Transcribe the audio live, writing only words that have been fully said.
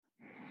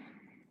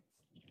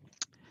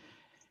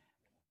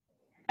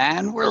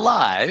And we're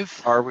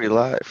live. Are we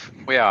live?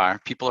 We are.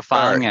 People are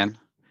filing in.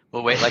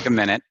 We'll wait like a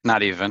minute,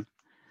 not even.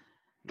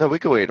 No, we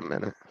can wait a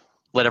minute.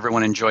 Let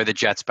everyone enjoy the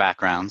Jets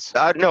backgrounds.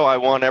 No, I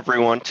want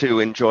everyone to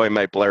enjoy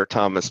my Blair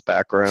Thomas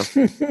background.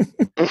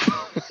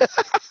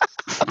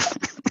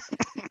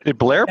 Did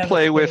Blair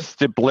play with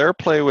Todd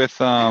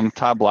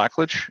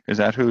Blackledge? Is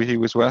that who he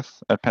was with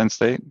at Penn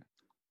State?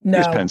 No.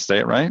 He was Penn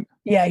State, right?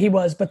 Yeah, he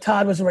was. But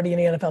Todd was already in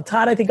the NFL.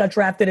 Todd, I think, got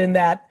drafted in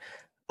that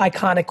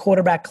iconic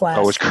quarterback class.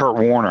 Oh, it was Kurt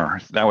Warner.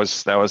 That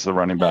was the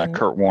running back, and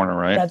Kurt Warner,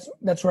 right?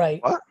 That's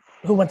right. What?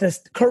 Who went to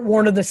Kurt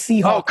Warner, the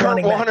Seahawk? Oh,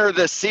 Kurt Warner,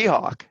 the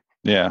Seahawk.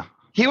 Yeah.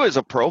 He was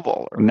a Pro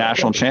Bowler.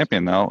 National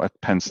champion, though, at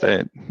Penn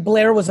State.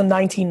 Blair was a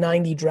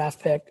 1990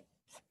 draft pick.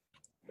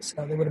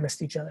 So they would have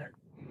missed each other.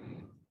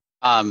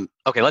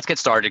 Okay, let's get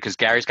started because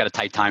Gary's got a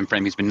tight time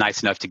frame. He's been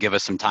nice enough to give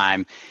us some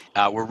time.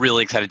 We're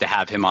really excited to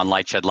have him on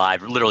LightShed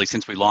Live. Literally,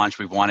 since we launched,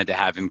 we've wanted to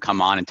have him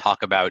come on and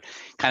talk about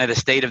kind of the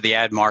state of the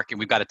ad market.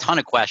 We've got a ton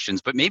of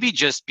questions, but maybe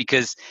just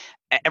because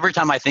every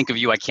time I think of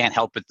you, I can't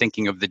help but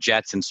thinking of the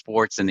Jets and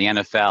sports and the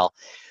NFL.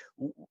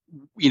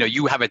 You know,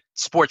 you have a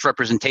sports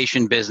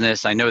representation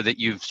business. I know that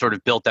you've sort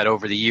of built that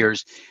over the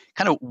years.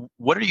 Kind of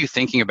what are you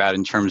thinking about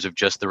in terms of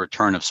just the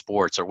return of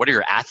sports, or what are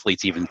your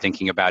athletes even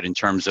thinking about in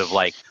terms of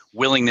like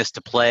willingness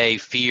to play,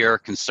 fear,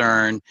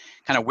 concern,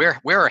 kind of where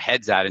are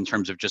heads at in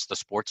terms of just the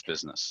sports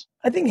business?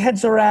 I think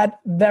heads are at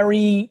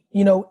very,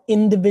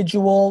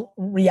 individual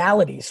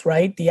realities,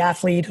 right? The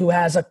athlete who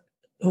has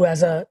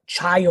a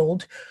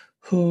child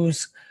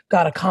who's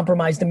got a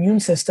compromised immune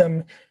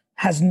system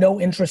has no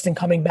interest in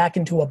coming back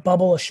into a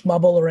bubble, a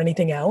schmubble, or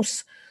anything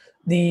else.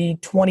 The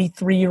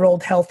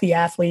 23-year-old healthy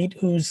athlete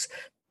who's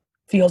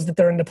feels that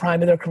they're in the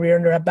prime of their career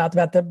and they're about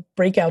the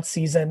breakout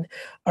season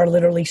are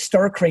literally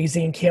stir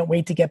crazy and can't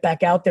wait to get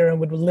back out there and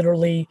would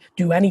literally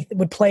do anything,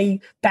 would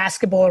play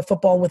basketball or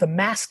football with a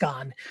mask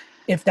on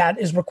if that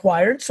is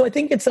required. So I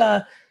think it's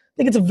a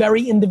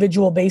very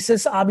individual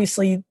basis.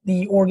 Obviously,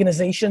 the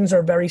organizations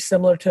are very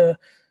similar to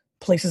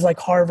places like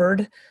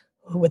Harvard,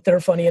 who with their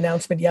funny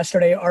announcement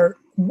yesterday are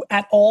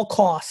at all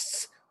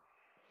costs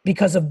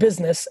because of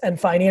business and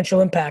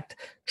financial impact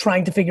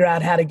trying to figure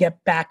out how to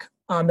get back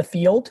on the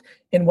field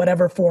in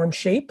whatever form,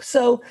 shape.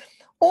 So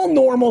all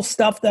normal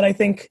stuff that I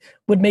think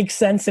would make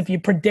sense if you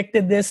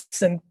predicted this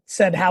and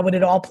said, how would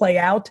it all play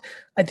out?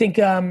 I think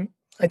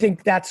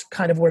that's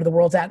kind of where the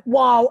world's at,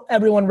 while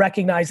everyone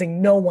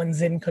recognizing no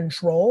one's in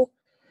control.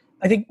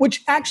 I think,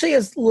 which actually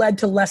has led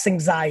to less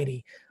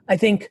anxiety. I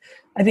think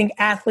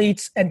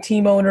athletes and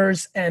team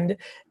owners and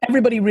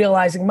everybody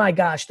realizing, my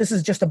gosh, this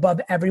is just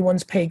above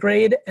everyone's pay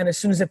grade. And as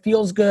soon as it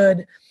feels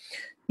good,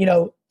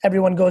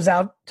 everyone goes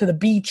out to the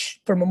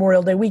beach for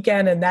Memorial Day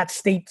weekend and that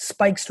state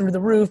spikes through the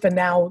roof. And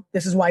now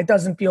this is why it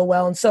doesn't feel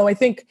well. And so I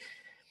think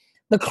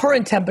the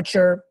current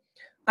temperature,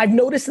 I've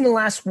noticed in the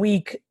last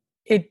week,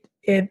 it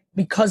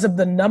because of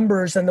the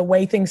numbers and the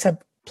way things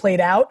have played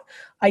out,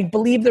 I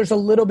believe there's a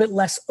little bit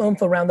less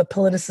oomph around the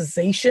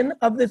politicization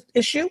of the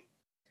issue.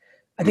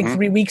 I think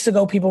 3 weeks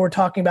ago, people were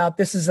talking about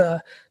this is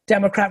a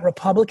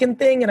Democrat-Republican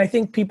thing. And I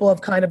think people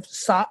have kind of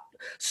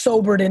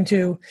sobered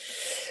into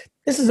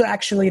this is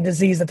actually a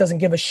disease that doesn't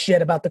give a shit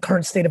about the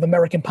current state of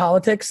American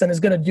politics and is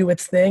going to do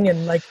its thing.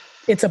 And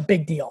it's a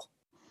big deal.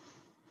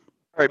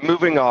 All right,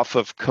 moving off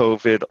of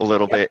COVID a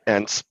little bit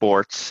and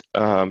sports,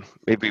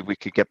 maybe we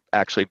could get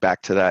actually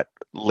back to that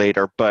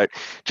later. But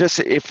just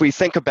if we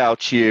think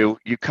about you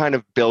kind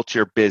of built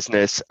your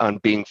business on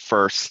being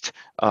first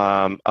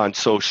on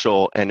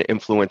social and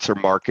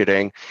influencer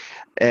marketing.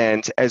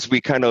 And as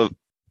we kind of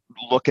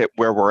look at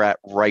where we're at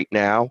right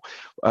now,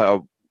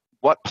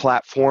 what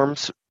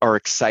platforms are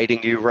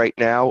exciting you right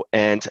now?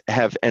 And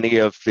have any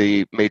of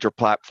the major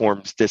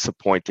platforms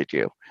disappointed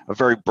you? A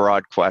very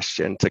broad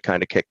question to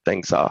kind of kick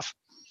things off.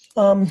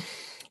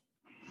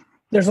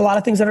 There's a lot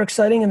of things that are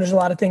exciting and there's a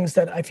lot of things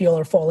that I feel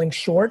are falling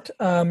short.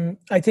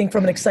 I think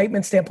from an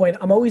excitement standpoint,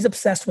 I'm always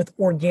obsessed with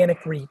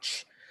organic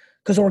reach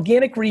because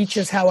organic reach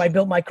is how I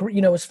built my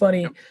career. It's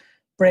funny,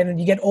 Brandon,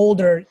 you get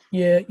older,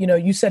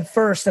 you said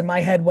first and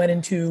my head went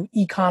into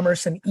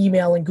e-commerce and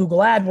email and Google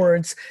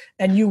AdWords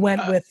and you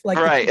went with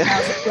right.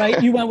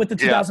 Right? You went with the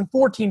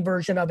 2014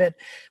 version of it,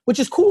 which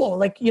is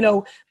cool.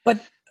 But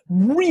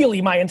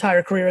really my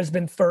entire career has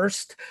been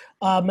first.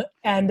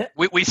 And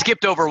we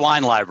skipped over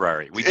wine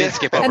library. We did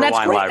skip over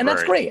wine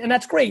library. And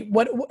that's great.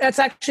 That's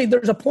actually,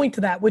 there's a point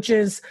to that, which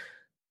is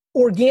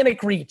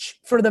organic reach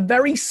for the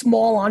very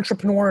small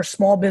entrepreneur,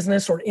 small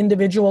business or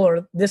individual,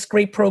 or this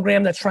great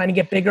program that's trying to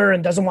get bigger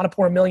and doesn't want to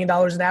pour $1 million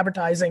in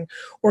advertising.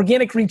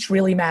 Organic reach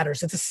really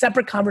matters. It's a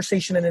separate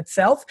conversation in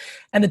itself.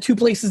 And the two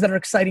places that are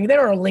exciting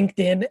there are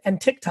LinkedIn and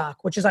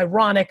TikTok, which is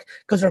ironic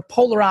because they're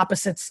polar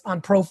opposites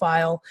on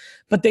profile,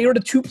 but they are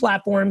the two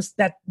platforms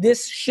that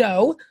this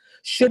show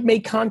should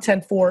make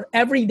content for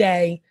every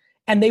day,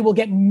 and they will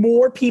get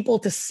more people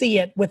to see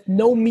it with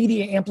no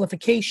media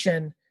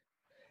amplification.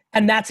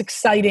 And that's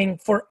exciting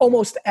for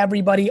almost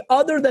everybody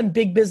other than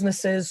big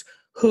businesses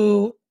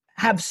who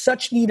have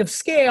such need of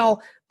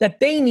scale that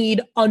they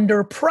need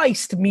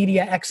underpriced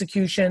media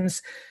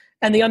executions.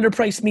 And the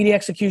underpriced media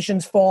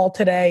executions fall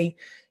today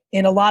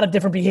in a lot of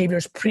different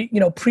behaviors,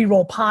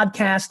 pre-roll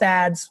podcast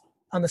ads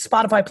on the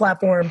Spotify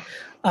platform,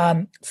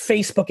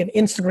 Facebook and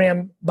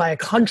Instagram by a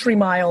country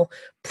mile,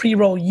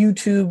 pre-roll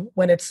YouTube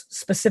when it's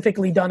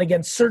specifically done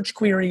against search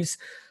queries.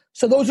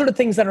 So those are the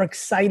things that are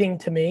exciting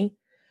to me.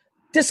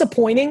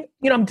 Disappointing,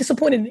 I'm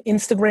disappointed in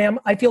Instagram.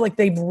 I feel like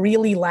they've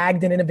really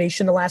lagged in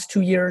innovation the last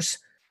 2 years.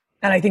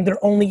 And I think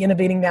they're only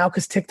innovating now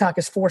because TikTok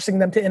is forcing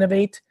them to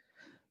innovate.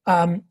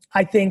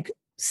 I think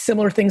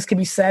similar things can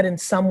be said in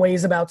some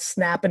ways about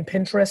Snap and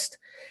Pinterest.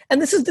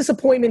 And this is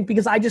disappointment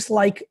because I just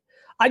like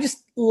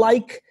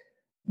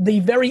the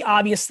very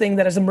obvious thing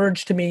that has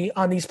emerged to me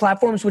on these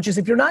platforms, which is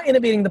if you're not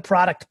innovating the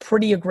product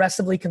pretty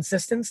aggressively,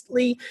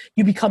 consistently,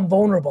 you become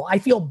vulnerable. I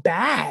feel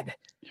bad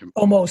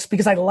almost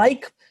because I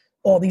like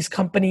all these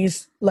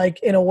companies, like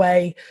in a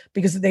way,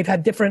 because they've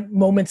had different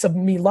moments of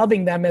me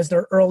loving them as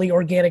their early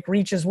organic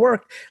reaches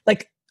worked.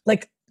 Like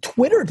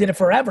Twitter did it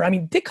forever. I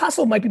mean, Dick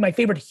Costolo might be my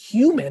favorite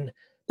human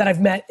that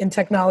I've met in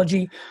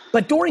technology,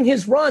 but during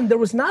his run, there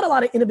was not a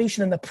lot of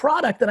innovation in the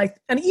product.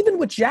 And even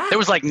with Jack, there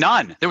was like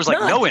none. There was like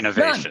no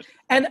innovation.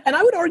 None. And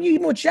I would argue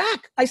even with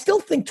Jack, I still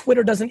think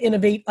Twitter doesn't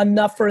innovate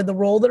enough for the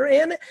role they're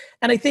in.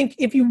 And I think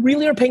if you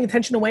really are paying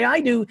attention the way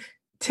I do,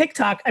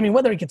 TikTok, I mean,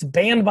 whether it gets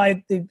banned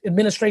by the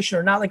administration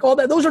or not, like all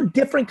that, those are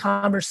different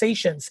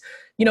conversations.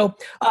 The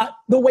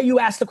way you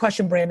asked the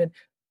question, Brandon,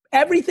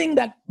 everything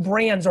that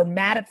brands are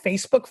mad at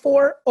Facebook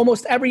for,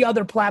 almost every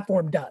other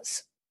platform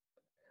does.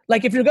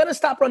 Like if you're going to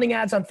stop running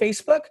ads on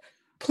Facebook,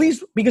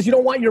 please, because you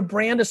don't want your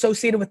brand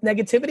associated with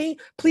negativity,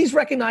 please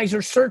recognize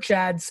your search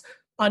ads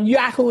on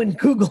Yahoo and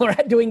Google are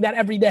doing that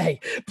every day.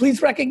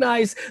 Please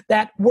recognize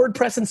that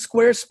WordPress and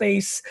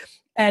Squarespace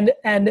and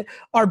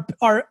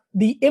are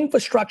the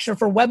infrastructure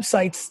for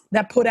websites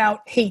that put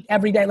out hate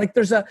every day. Like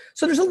there's a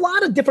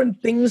lot of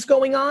different things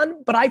going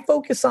on, but I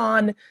focus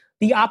on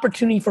the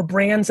opportunity for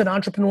brands and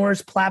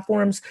entrepreneurs,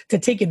 platforms to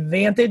take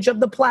advantage of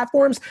the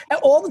platforms. And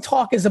all the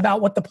talk is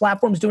about what the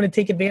platform's doing to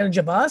take advantage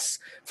of us.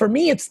 For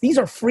me, these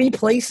are free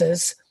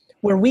places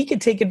where we can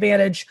take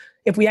advantage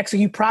if we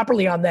execute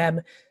properly on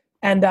them.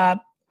 And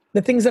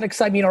the things that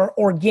excite me are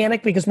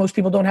organic because most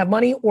people don't have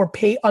money, or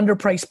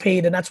underpriced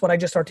paid, and that's what I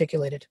just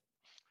articulated.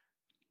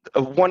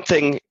 One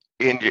thing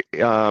in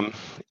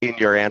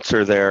your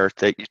answer there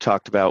that you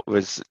talked about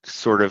was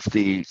sort of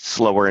the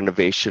slower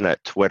innovation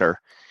at Twitter.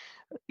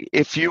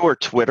 If you were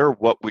Twitter,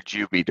 what would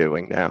you be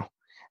doing now?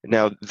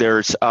 Now,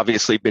 there's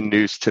obviously been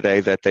news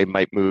today that they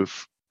might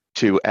move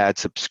to ad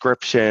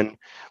subscription.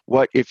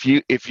 What if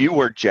you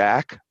were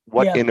Jack?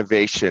 What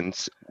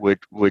innovations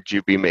would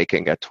you be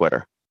making at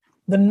Twitter?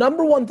 The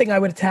number one thing I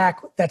would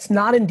attack that's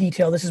not in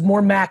detail, this is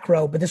more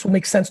macro, but this will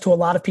make sense to a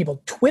lot of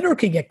people. Twitter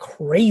could get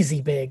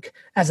crazy big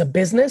as a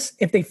business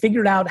if they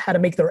figured out how to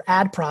make their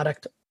ad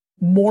product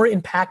more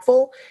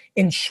impactful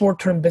in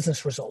short-term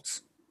business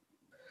results.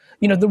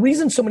 The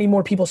reason so many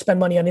more people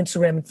spend money on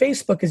Instagram and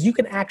Facebook is you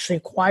can actually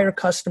acquire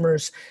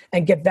customers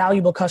and get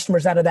valuable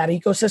customers out of that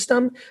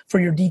ecosystem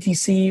for your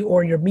DTC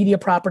or your media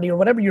property or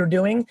whatever you're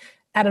doing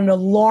at an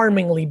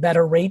alarmingly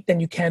better rate than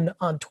you can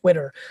on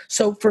Twitter.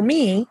 So for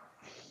me,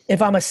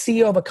 if I'm a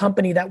CEO of a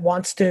company that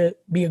wants to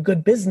be a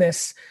good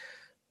business,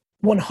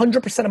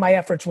 100% of my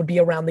efforts would be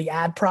around the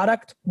ad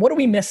product. What are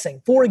we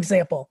missing? For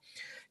example,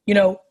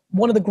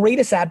 one of the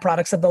greatest ad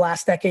products of the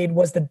last decade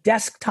was the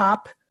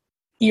desktop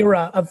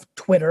era of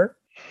Twitter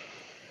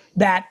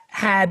that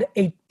had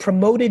a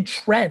promoted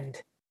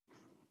trend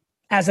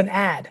as an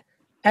ad.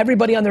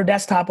 Everybody on their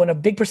desktop, when a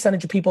big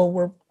percentage of people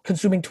were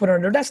consuming Twitter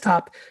on their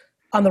desktop,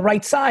 on the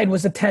right side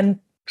was the 10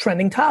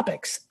 trending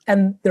topics.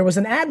 And there was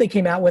an ad they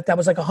came out with that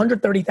was like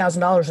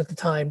 $130,000 at the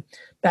time,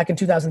 back in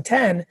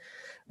 2010,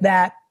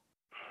 that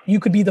you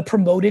could be the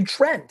promoted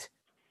trend.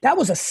 That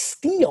was a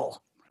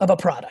steal of a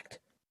product.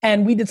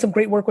 And we did some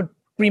great work with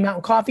Green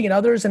Mountain Coffee and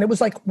others, and it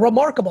was like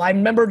remarkable. I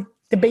remember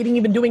debating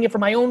even doing it for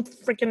my own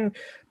freaking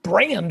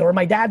brand or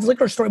my dad's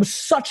liquor store. It was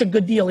such a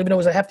good deal, even though it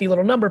was a hefty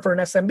little number for an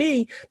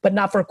SMB, but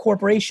not for a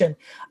corporation.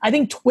 I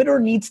think Twitter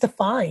needs to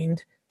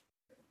find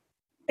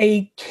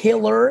a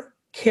killer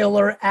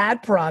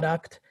ad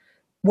product,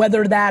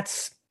 whether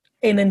that's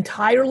an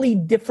entirely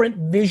different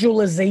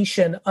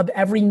visualization of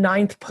every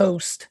 9th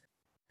post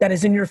that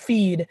is in your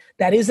feed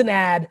that is an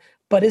ad,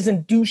 but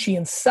isn't douchey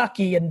and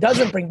sucky and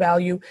doesn't bring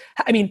value.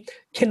 I mean,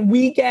 can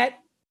we get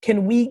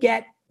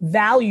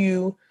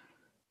value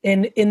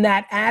in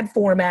that ad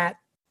format?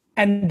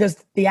 And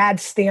does the ad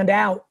stand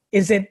out?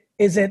 Is it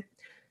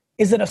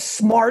a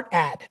smart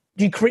ad?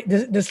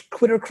 Does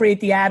Twitter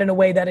create the ad in a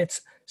way that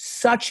it's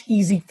such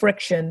easy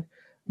friction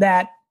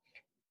that,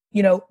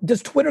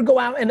 does Twitter go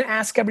out and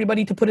ask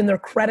everybody to put in their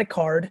credit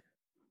card,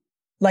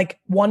 like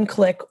one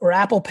click or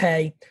Apple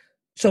Pay?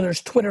 So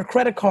there's Twitter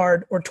credit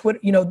card or Twitter,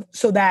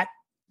 so that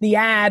the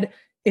ad,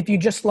 if you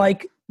just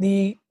like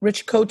the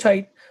Rich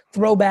Kotite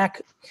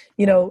throwback,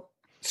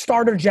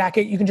 starter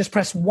jacket, you can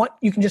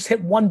just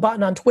hit one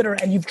button on Twitter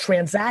and you've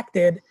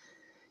transacted.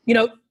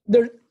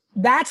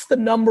 That's the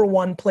number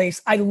one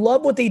place. I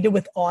love what they did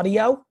with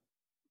audio.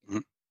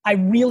 I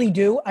really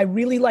do. I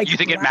really like. You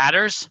think it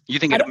matters? You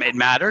think it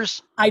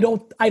matters? I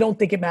don't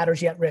think it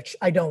matters yet, Rich.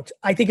 I don't.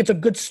 I think it's a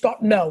good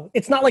start. No,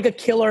 it's not like a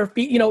killer.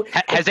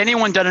 Has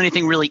anyone done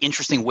anything really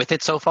interesting with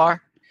it so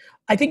far?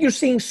 I think you're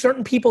seeing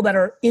certain people that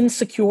are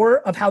insecure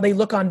of how they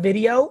look on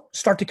video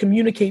start to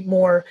communicate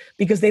more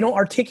because they don't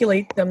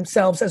articulate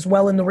themselves as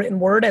well in the written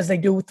word as they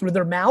do through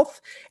their mouth.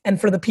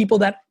 And for the people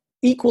that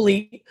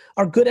equally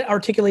are good at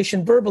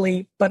articulation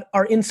verbally but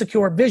are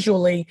insecure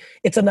visually,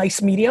 it's a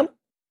nice medium.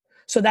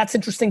 So that's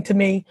interesting to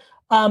me.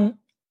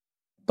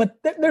 But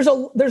there's a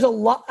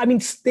lot. I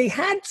mean, they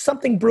had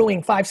something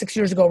brewing 5-6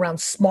 years ago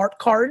around smart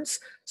cards,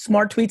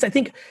 smart tweets. I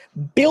think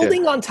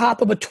building on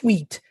top of a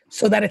tweet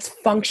so that it's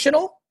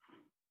functional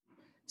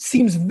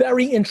seems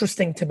very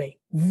interesting to me.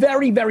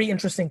 Very, very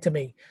interesting to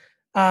me.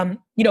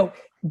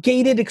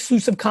 Gated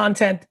exclusive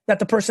content that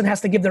the person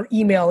has to give their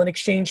email in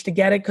exchange to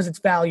get it because it's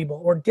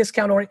valuable, or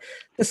discount, or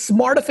the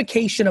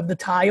smartification of the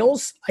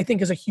tiles, I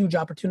think, is a huge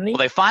opportunity. Well,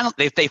 they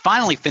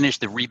finally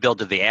finished the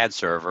rebuild of the ad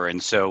server,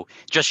 and so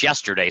just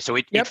yesterday. So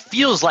it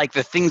feels like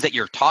the things that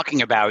you're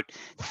talking about,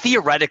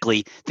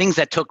 theoretically, things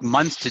that took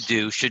months to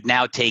do should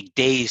now take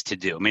days to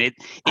do. I mean,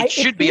 it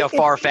should be a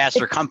far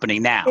faster company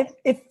now.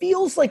 It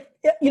feels like,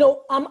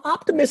 I'm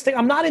optimistic.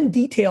 I'm not in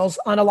details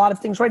on a lot of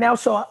things right now,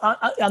 so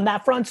on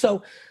that front.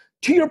 So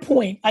to your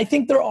point, I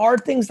think there are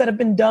things that have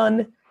been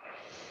done.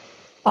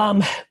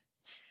 I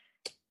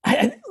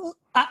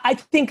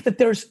think that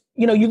there's,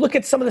 you look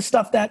at some of the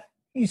stuff that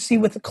you see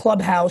with the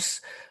Clubhouse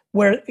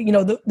where,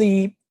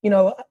 and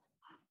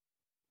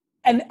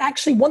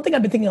actually one thing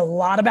I've been thinking a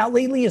lot about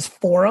lately is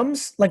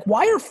forums. Like,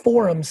 why are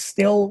forums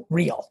still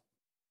real?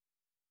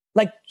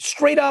 Like,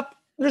 straight up,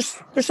 there's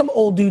some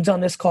old dudes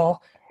on this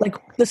call. Like,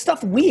 the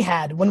stuff we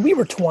had when we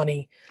were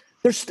 20,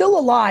 they're still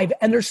alive.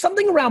 And there's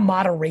something around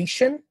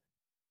moderation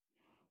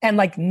and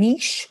like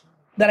niche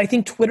that I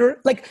think Twitter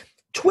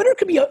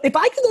could be, if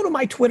I could go to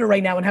my Twitter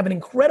right now and have an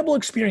incredible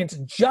experience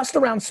just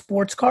around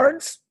sports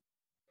cards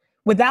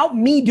without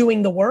me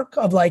doing the work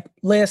of like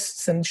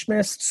lists and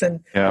schmists,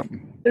 and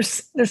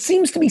there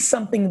seems to be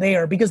something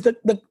there because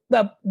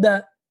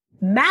the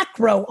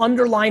macro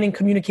underlining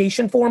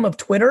communication form of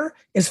Twitter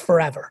is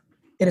forever.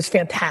 It is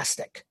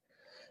fantastic.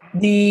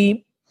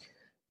 The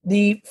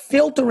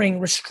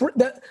filtering,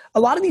 a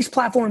lot of these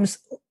platforms'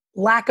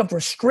 lack of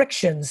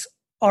restrictions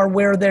are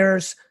where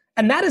there's,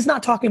 and that is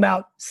not talking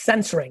about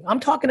censoring. I'm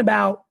talking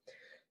about,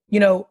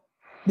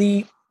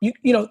 the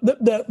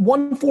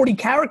 140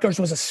 characters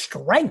was a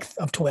strength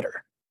of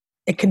Twitter.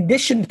 It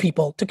conditioned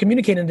people to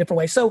communicate in a different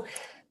way. So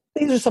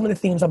these are some of the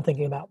themes I'm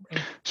thinking about.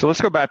 So let's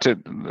go back to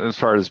as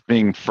far as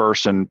being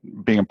first and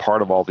being a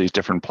part of all these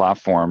different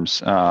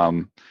platforms.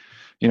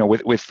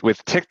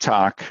 With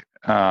TikTok,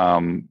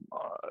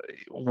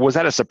 was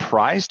that a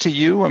surprise to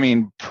you? I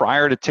mean,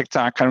 prior to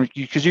TikTok,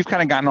 because you've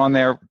kind of gotten on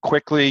there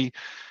quickly,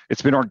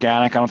 it's been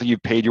organic. I don't think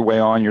you've paid your way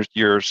on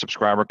your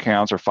subscriber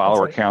counts or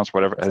follower counts,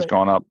 whatever has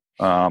gone up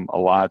a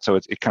lot. So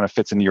it kind of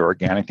fits into your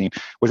organic theme.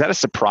 Was that a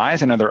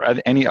surprise? And are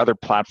there any other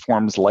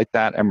platforms like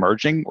that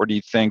emerging? Or do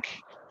you think,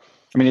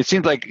 I mean, it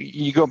seems like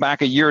you go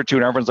back a year or two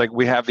and everyone's like,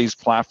 we have these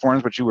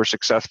platforms, which you were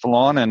successful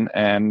on,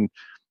 and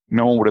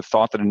no one would have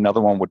thought that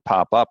another one would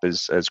pop up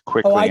as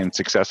quickly and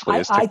successfully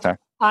as TikTok.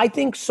 I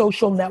think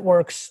social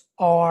networks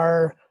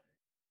are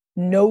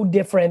no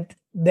different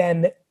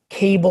than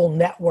cable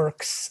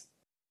networks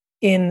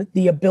in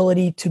the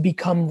ability to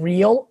become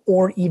real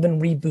or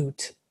even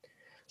reboot.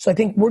 So I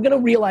think we're going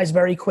to realize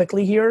very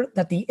quickly here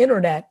that the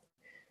internet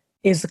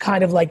is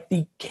kind of like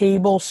the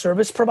cable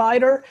service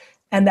provider,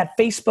 and that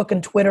Facebook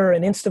and Twitter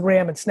and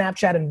Instagram and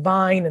Snapchat and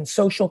Vine and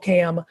Social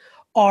Cam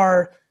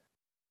are,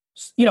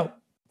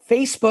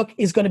 Facebook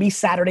is going to be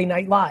Saturday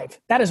Night Live.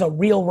 That is a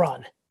real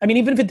run. I mean,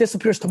 even if it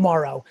disappears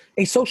tomorrow,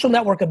 a social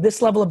network of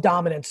this level of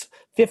dominance,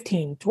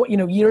 15,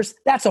 years,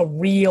 that's a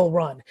real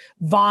run.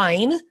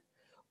 Vine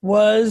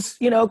was,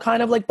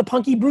 kind of like the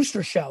Punky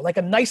Brewster show, like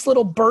a nice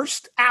little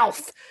burst.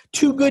 Alf,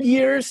 2 good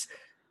years,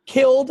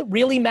 killed,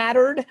 really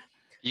mattered.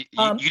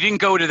 You didn't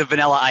go to the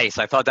Vanilla Ice.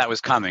 I thought that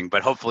was coming,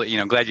 but hopefully,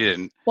 glad you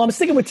didn't. Well, I'm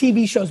sticking with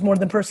TV shows more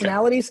than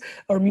personalities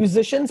or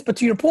musicians. But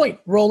to your point,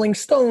 Rolling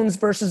Stones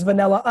versus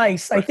Vanilla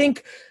Ice. I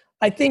think,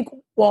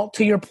 well,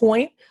 to your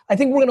point, I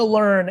think we're going to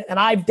learn, and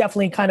I've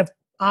definitely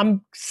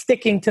I'm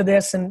sticking to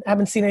this and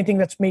haven't seen anything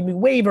that's made me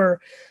waver,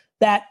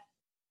 that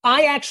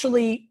I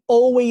actually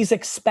always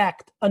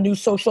expect a new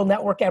social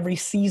network every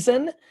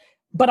season,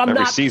 but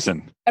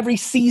every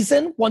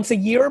season, once a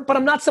year, but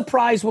I'm not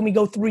surprised when we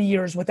go 3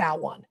 years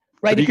without one.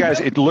 Right? So you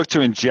guys look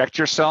to inject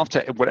yourself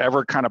to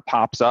whatever kind of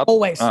pops up?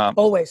 Always.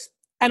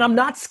 And I'm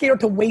not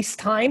scared to waste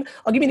time.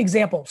 I'll give you an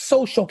example.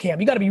 Social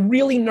Cam. You got to be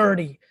really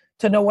nerdy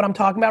to know what I'm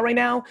talking about right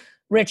now.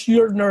 Rich,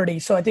 you're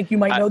nerdy, so I think you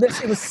might know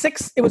this.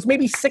 It was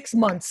maybe 6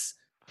 months,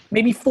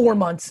 maybe 4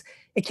 months.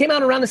 It came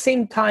out around the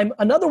same time.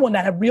 Another one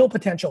that had real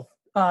potential,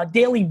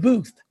 Daily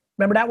Booth.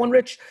 Remember that one,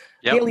 Rich?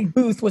 Yep. Daily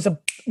Booth was a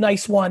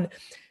nice one.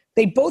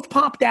 They both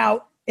popped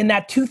out in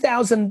that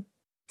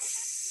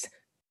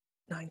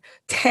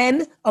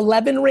 2010,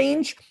 11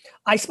 range.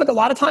 I spent a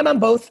lot of time on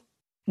both.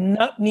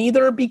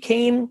 Neither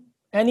became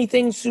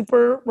anything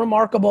super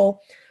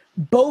remarkable.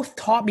 Both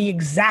taught me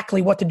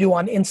exactly what to do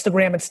on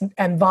Instagram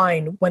and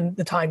Vine when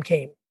the time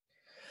came.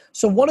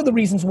 So one of the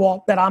reasons,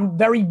 Walt, that I'm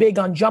very big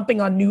on jumping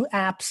on new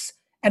apps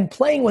and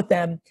playing with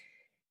them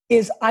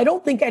is I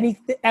don't think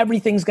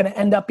everything's going to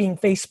end up being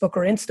Facebook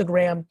or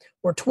Instagram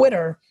or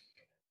Twitter,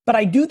 but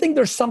I do think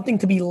there's something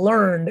to be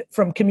learned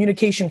from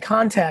communication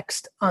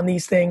context on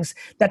these things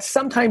that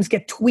sometimes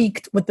get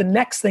tweaked with the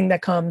next thing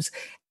that comes.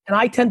 And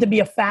I tend to be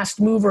a fast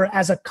mover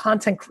as a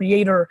content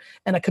creator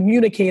and a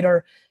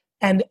communicator.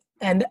 And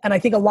I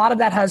think a lot of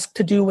that has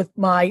to do with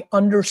my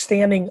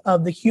understanding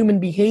of the human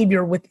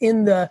behavior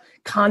within the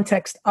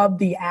context of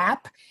the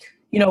app.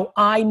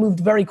 I moved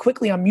very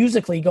quickly on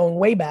Musical.ly going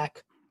way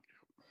back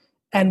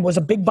and was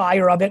a big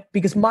buyer of it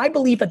because my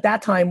belief at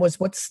that time was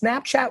what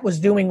Snapchat was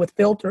doing with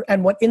filter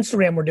and what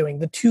Instagram were doing,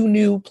 the two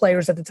new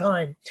players at the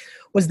time,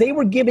 was they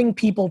were giving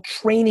people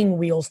training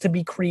wheels to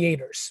be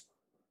creators,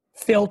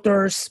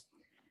 filters,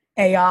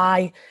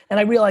 AI. And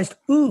I realized,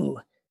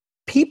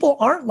 people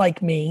aren't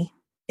like me.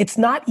 It's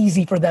not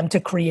easy for them to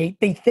create.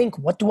 They think,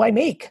 what do I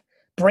make?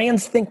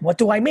 Brands think, what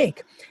do I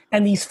make?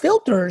 And these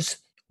filters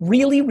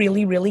really,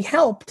 really, really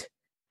helped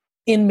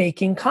in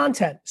making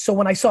content. So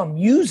when I saw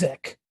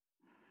music,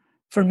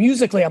 for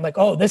Musical.ly, I'm like,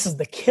 oh, this is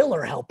the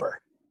killer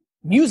helper.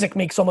 Music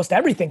makes almost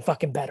everything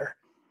fucking better.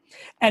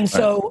 And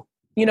so,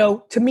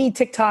 to me,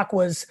 TikTok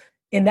was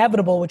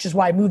inevitable, which is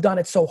why I moved on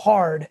it so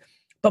hard.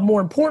 But more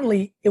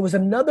importantly, it was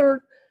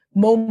another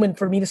moment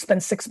for me to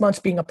spend 6 months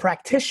being a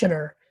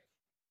practitioner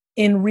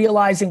in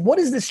realizing what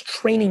is this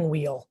training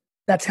wheel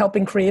that's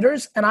helping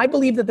creators. And I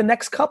believe that the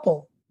next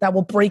couple that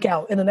will break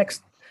out in the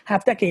next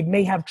half decade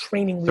may have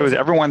training wheels. So is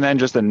everyone then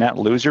just a net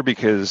loser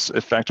because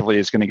effectively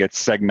it's going to get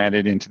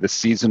segmented into the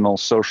seasonal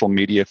social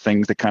media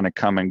things that kind of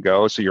come and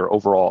go? So your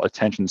overall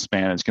attention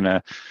span is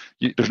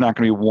there's not going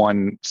to be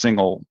one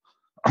single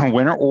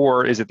winner,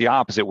 or is it the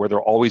opposite where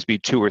there'll always be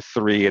two or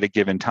three at a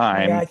given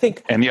time? Yeah,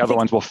 and the other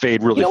ones will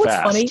fade really fast.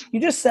 What's funny?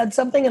 You just said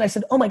something and I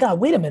said, oh my God,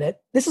 wait a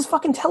minute. This is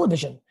fucking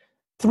television.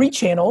 3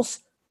 channels,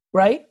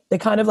 right? They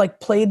kind of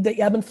like played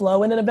the ebb and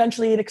flow and then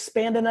eventually it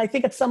expanded. And I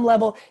think at some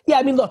level,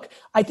 look,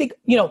 I think,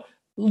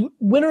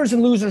 winners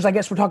and losers, I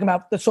guess we're talking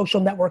about the social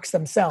networks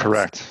themselves.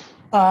 Correct.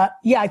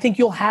 I think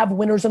you'll have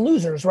winners and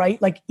losers, right?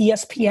 Like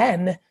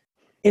ESPN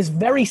is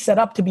very set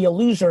up to be a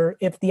loser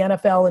if the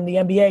NFL and the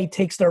NBA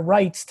takes their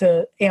rights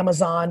to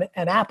Amazon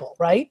and Apple,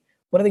 right?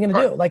 What are they going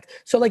to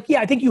do?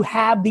 I think you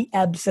have the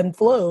ebbs and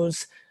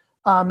flows.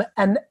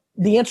 And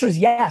the answer is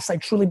yes, I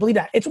truly believe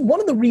that. It's one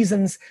of the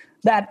reasons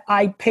that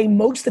I pay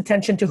most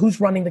attention to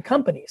who's running the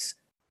companies.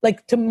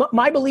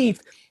 My belief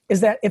is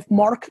that if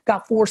Mark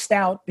got forced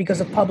out because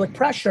of public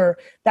pressure,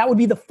 that would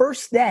be the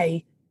first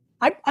day.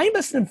 I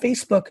invested in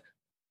Facebook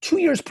 2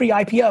 years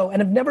pre-IPO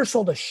and have never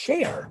sold a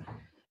share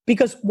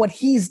because what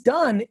he's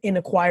done in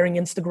acquiring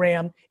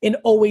Instagram, in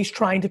always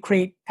trying to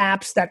create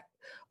apps that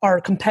are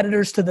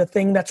competitors to the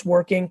thing that's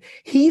working,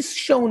 he's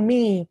shown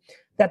me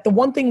that the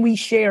one thing we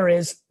share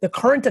is the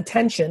current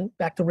attention,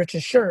 back to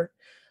Rich's shirt,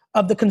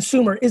 of the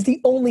consumer is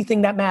the only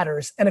thing that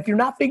matters. And if you're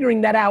not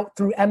figuring that out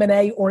through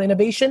M&A or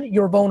innovation,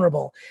 you're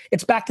vulnerable.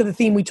 It's back to the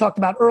theme we talked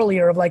about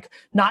earlier of like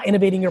not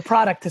innovating your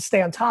product to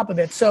stay on top of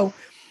it. So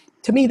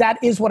to me,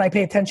 that is what I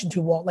pay attention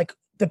to, Walt. Like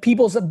the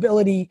people's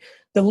ability,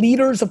 the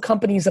leaders of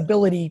companies'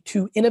 ability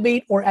to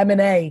innovate or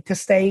M&A to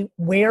stay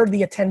where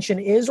the attention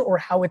is or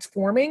how it's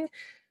forming.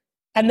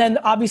 And then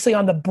obviously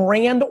on the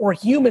brand or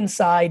human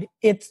side,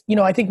 it's,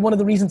 I think one of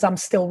the reasons I'm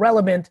still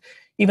relevant,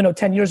 even though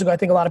 10 years ago, I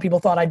think a lot of people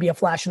thought I'd be a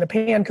flash in the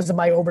pan because of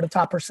my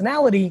over-the-top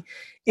personality,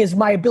 is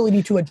my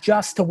ability to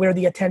adjust to where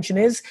the attention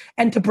is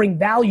and to bring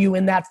value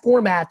in that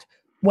format,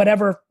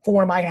 whatever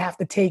form I have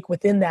to take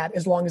within that,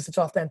 as long as it's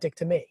authentic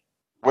to me.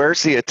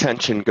 Where's the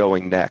attention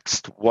going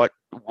next? What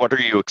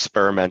are you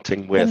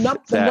experimenting with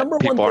that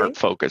people aren't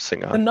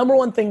focusing on? The number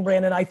one thing,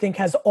 Brandon, I think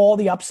has all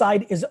the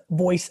upside is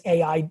voice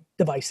AI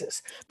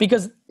devices,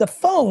 because the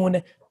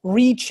phone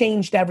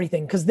re-changed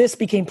everything because this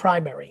became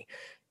primary.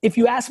 If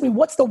you ask me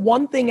what's the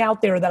one thing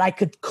out there that I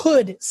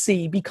could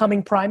see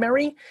becoming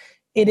primary,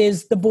 it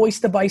is the voice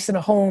device in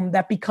a home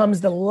that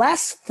becomes the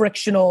less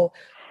frictional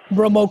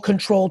remote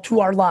control to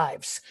our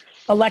lives.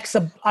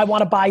 Alexa, I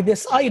want to buy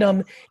this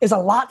item is a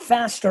lot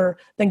faster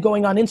than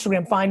going on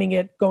Instagram, finding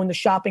it, going to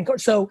shopping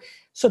cart. So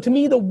to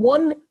me, the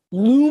one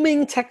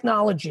looming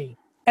technology,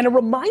 and it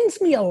reminds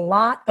me a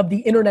lot of the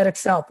internet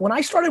itself. When I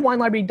started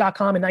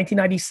WineLibrary.com in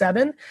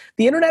 1997,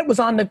 the internet was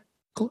on the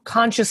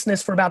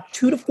consciousness for about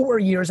 2 to 4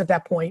 years at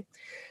that point.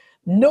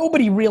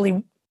 Nobody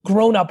really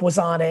grown up was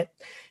on it.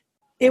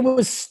 It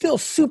was still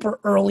super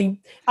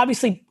early.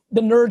 Obviously,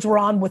 the nerds were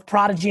on with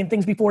Prodigy and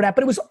things before that,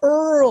 but it was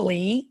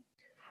early,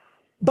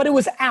 but it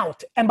was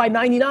out. And by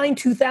 99,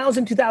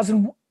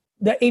 2000,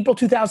 the April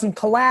 2000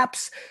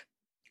 collapse,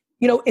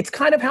 it's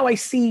kind of how I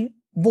see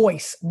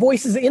voice.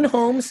 Voice is in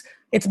homes.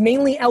 It's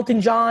mainly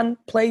Elton John,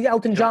 play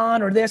Elton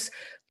John or this,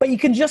 but you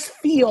can just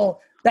feel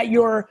that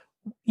you're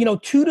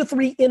 2 to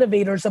 3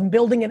 innovators of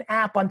building an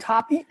app on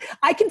top.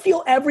 I can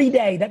feel every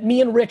day that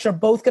me and Rich are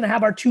both going to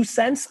have our 2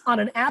 cents on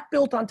an app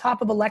built on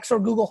top of Alexa or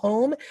Google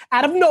Home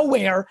out of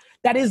nowhere.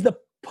 That is the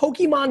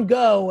Pokemon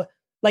Go,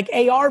 like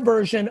AR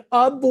version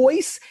of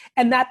voice.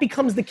 And that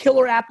becomes the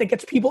killer app that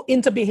gets people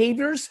into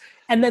behaviors.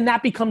 And then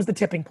that becomes the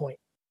tipping point.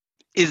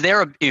 Is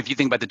there if you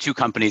think about the 2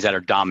 companies that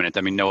are dominant,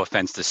 I mean, no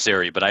offense to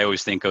Siri, but I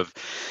always think of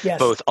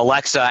both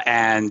Alexa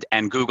and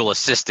Google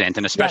Assistant,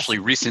 and especially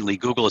recently,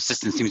 Google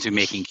Assistant seems to be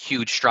making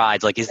huge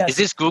strides. Like, is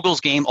this Google's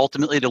game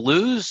ultimately to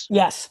lose?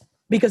 Yes,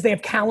 because they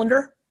have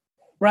Calendar,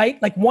 right?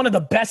 Like one of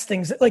the best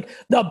things, like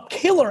the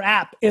killer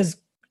app is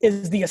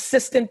the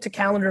Assistant to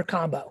Calendar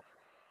combo.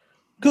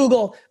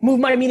 Google, move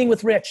my meeting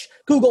with Rich.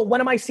 Google,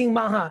 when am I seeing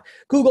Maha?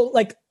 Google,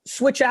 like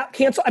switch out,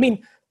 cancel. I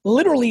mean,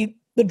 literally,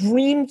 the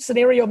dream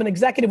scenario of an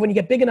executive when you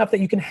get big enough that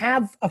you can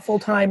have a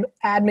full-time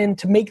admin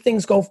to make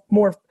things go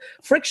more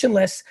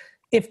frictionless.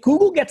 If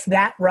Google gets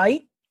that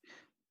right,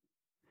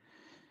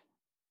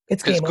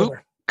 it's game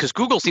over. Because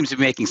Google seems to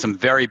be making some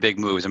very big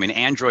moves. I mean,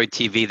 Android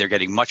TV, they're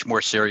getting much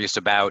more serious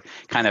about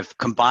kind of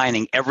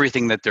combining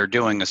everything that they're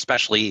doing,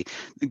 especially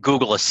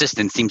Google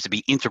Assistant seems to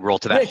be integral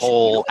to that Rich,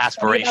 whole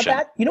aspiration.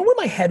 You know where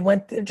my head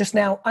went just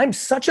now? I'm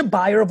such a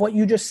buyer of what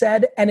you just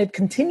said, and it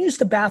continues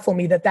to baffle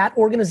me that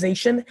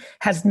organization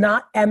has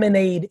not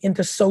emanated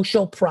into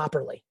social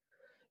properly.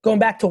 Going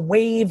back to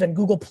Wave and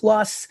Google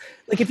Plus,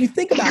 like if you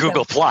think about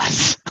Google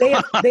Plus, they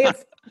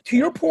have, to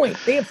your point,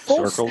 they have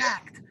full Circles.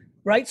 stacked.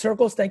 Right?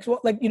 Circles, thanks. Well,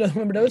 like,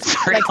 remember those?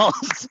 Circles.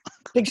 Like,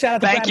 big shout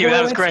out to Thank Brad you.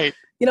 That was Horowitz.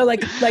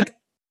 great.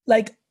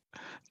 Like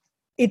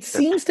it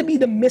seems to be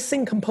the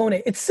missing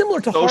component. It's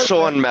similar to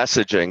social hardware. and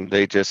messaging.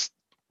 They just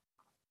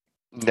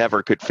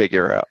never could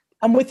figure out.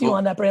 I'm with you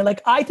on that, Brand.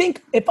 Like, I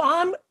think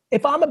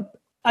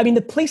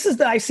the places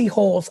that I see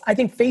holes, I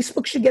think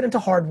Facebook should get into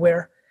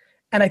hardware,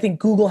 and I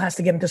think Google has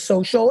to get into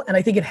social, and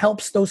I think it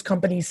helps those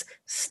companies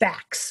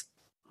stacks.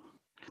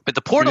 But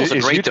the portal's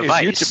a great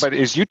device. But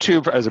is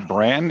YouTube as a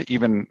brand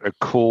even a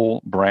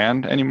cool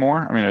brand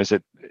anymore? I mean, is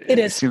it? It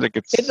is. It seems like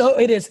it's.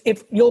 It is.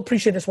 If you'll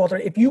appreciate this, Walter,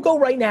 if you go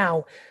right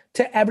now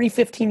to every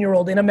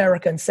 15-year-old in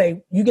America and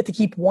say you get to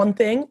keep one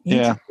thing,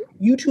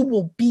 YouTube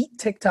will beat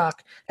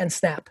TikTok and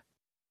Snap.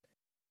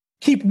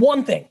 Keep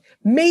one thing.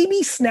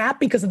 Maybe Snap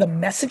because of the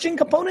messaging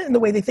component and the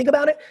way they think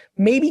about it.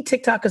 Maybe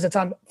TikTok because it's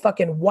on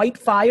fucking white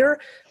fire.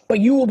 But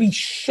you will be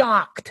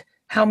shocked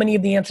how many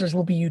of the answers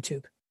will be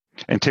YouTube.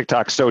 And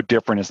TikTok's so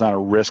different. It's not a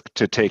risk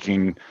to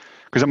taking,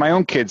 because in my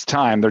own kids'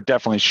 time, they're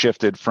definitely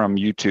shifted from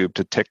YouTube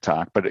to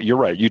TikTok. But you're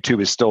right.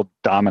 YouTube is still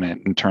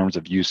dominant in terms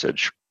of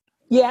usage.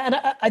 Yeah. And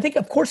I think,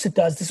 of course, it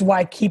does. This is why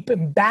I keep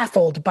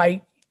baffled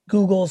by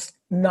Google's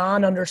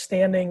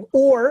non-understanding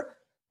or,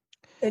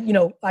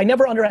 I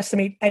never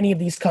underestimate any of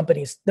these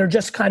companies. They're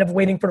just kind of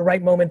waiting for the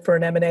right moment for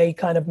an M&A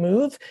kind of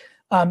move.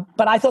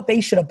 But I thought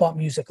they should have bought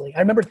Musical.ly. I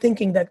remember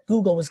thinking that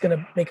Google was going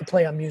to make a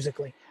play on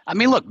Musical.ly. I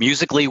mean, look,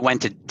 Musical.ly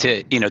went to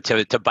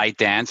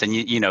ByteDance, and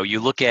you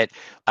look at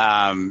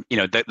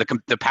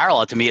the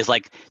parallel to me is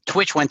like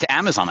Twitch went to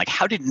Amazon. Like,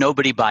 how did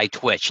nobody buy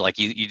Twitch? Like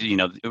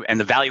and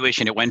the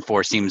valuation it went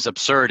for seems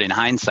absurd in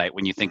hindsight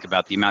when you think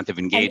about the amount of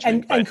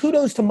engagement. And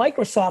kudos to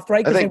Microsoft,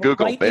 right? I think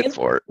Google bid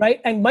for it,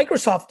 right? And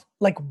Microsoft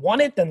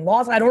won it then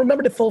lost. I don't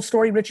remember the full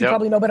story. Rich, you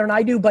probably know better than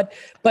I do. But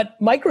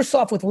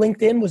Microsoft with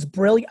LinkedIn was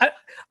brilliant.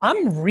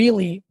 I'm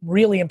really,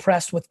 really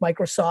impressed with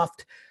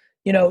Microsoft.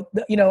 I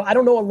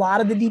don't know a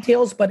lot of the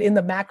details, but in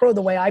the macro,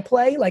 the way I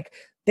play, like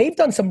they've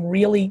done some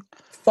really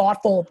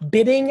thoughtful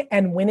bidding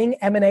and winning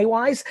M&A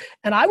wise.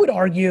 And I would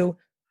argue,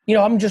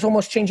 I'm just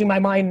almost changing my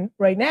mind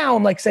right now.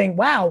 I'm like saying,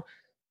 wow,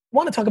 I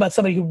want to talk about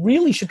somebody who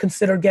really should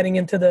consider getting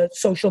into the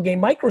social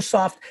game.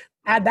 Microsoft,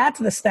 add that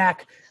to the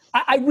stack.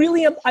 I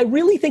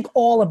really think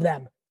all of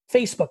them,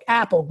 Facebook,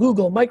 Apple,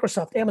 Google,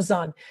 Microsoft,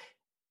 Amazon,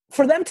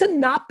 for them to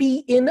not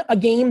be in a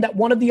game that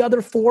one of the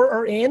other 4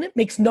 are in, it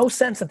makes no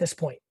sense at this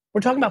point.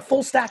 We're talking about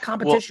full stack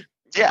competition.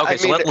 Well, okay,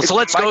 so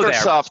let's go there.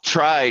 Microsoft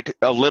tried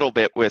a little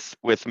bit with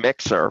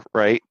Mixer,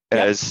 right,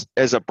 as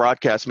a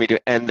broadcast media,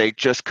 and they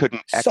just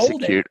couldn't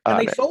execute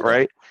on it,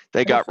 right?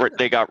 They got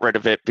rid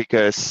of it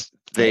because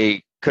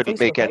they couldn't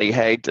make any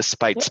hay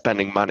despite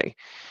spending money.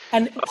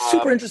 And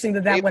super interesting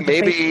that went to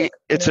maybe Facebook.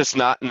 It's just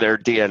not in their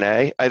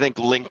DNA. I think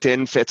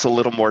LinkedIn fits a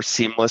little more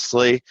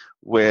seamlessly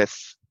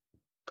with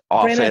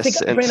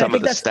Office and some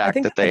of the stack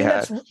that they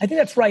had. I think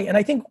that's right. And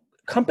I think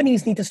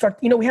companies need to start,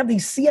 we have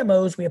these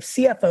CMOs, we have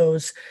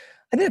CFOs.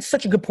 I think that's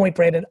such a good point,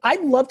 Brandon.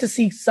 I'd love to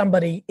see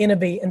somebody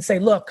innovate and say,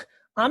 look,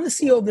 I'm the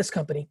CEO of this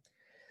company.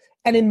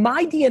 And in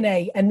my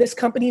DNA and this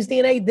company's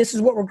DNA, this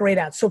is what we're great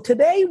at. So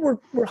today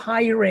we're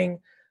hiring,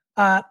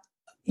 a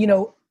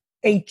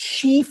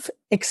chief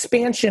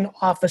expansion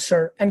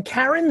officer. And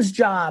Karen's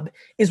job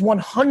is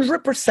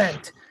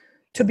 100%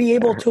 to be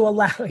able to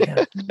allow,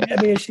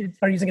 maybe I should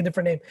start using a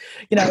different name.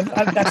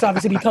 That's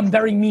obviously become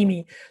very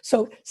memey.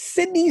 So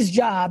Sydney's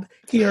job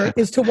here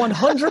is to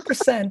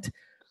 100%,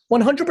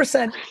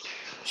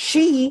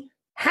 she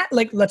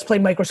let's play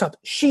Microsoft.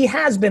 She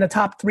has been a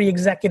top 3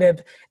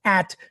 executive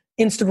at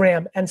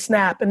Instagram and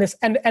Snap and this,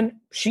 and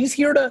she's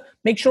here to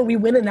make sure we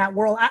win in that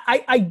world.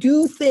 I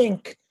do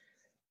think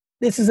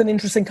this is an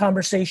interesting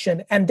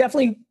conversation, and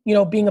definitely,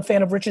 being a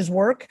fan of Rich's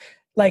work,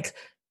 like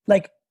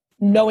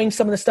knowing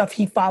some of the stuff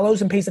he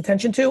follows and pays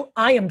attention to,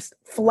 I am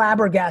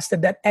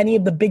flabbergasted that any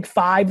of the big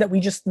five that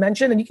we just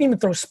mentioned, and you can even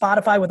throw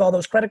Spotify with all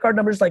those credit card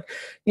numbers,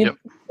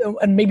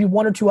 and maybe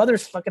one or two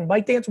others, fucking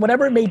ByteDance,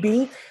 whatever it may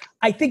be.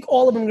 I think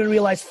all of them are going to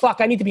realize,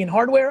 fuck, I need to be in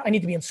hardware. I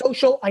need to be in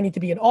social. I need to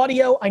be in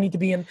audio. I need to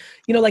be in,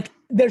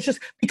 there's just,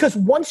 because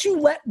once you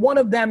let one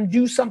of them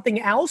do something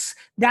else,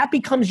 that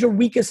becomes your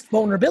weakest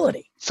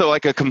vulnerability. So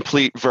like a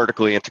complete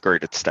vertically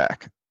integrated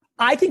stack.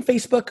 I think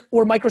Facebook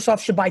or Microsoft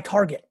should buy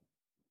Target.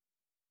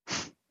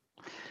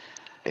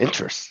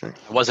 Interesting.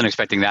 I wasn't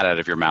expecting that out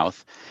of your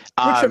mouth.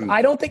 Richard,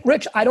 I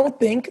don't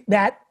think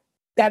that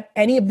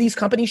any of these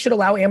companies should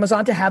allow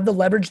Amazon to have the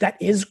leverage that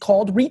is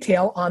called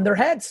retail on their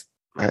heads.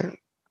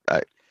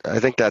 I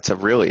think that's a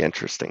really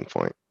interesting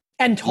point.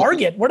 And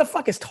Target, where the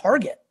fuck is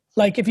Target?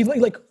 Like, if you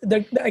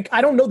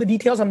I don't know the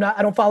details.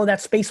 I don't follow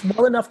that space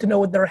well enough to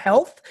know their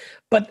health,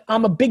 but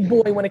I'm a big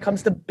boy when it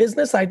comes to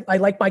business. I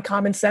like my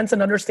common sense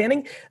and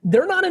understanding.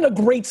 They're not in a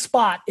great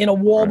spot in a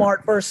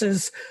Walmart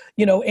versus,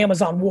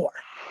 Amazon war.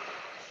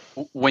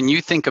 When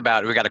you think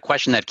about it, we got a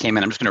question that came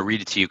in. I'm just going to read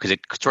it to you because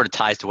it sort of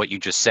ties to what you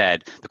just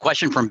said. The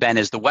question from Ben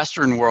is, the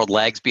Western world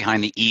lags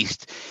behind the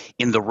East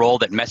in the role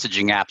that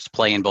messaging apps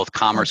play in both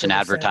commerce and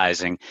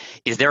advertising.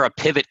 Is there a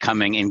pivot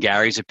coming, in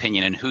Gary's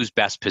opinion, and who's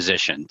best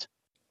positioned?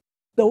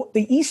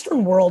 The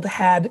Eastern world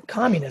had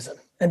communism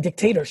and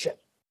dictatorship.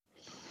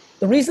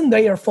 The reason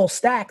they are full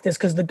stacked is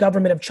because the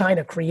government of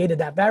China created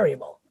that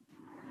variable.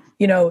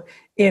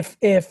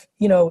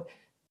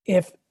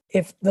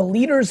 If the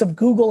leaders of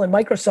Google and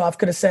Microsoft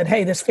could have said,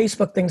 hey, this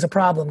Facebook thing's a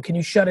problem, can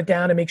you shut it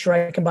down and make sure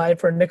I can buy it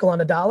for a nickel on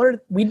a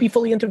dollar? We'd be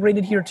fully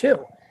integrated here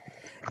too.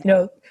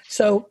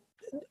 So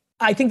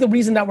I think the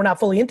reason that we're not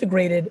fully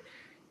integrated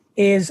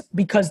is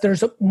because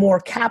there's more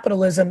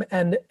capitalism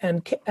and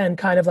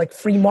kind of like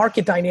free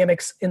market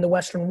dynamics in the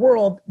Western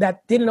world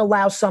that didn't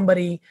allow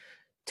somebody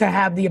to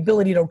have the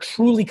ability to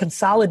truly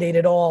consolidate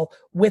it all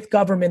with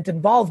government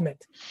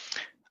involvement.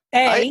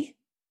 Go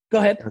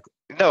ahead.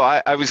 No,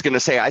 I was going to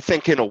say, I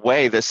think in a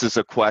way this is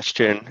a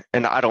question,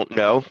 and I don't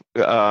know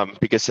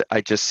because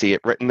I just see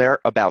it written there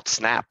about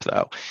Snap,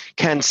 though.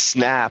 Can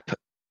Snap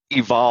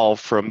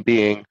evolve from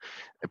being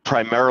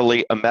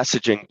primarily a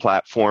messaging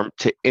platform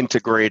to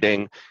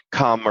integrating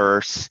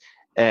commerce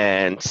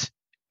and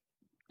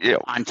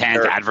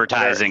content,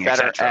 advertising,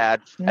 better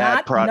ad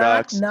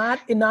products?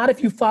 Not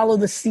if you follow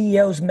the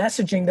CEO's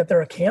messaging that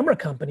they're a camera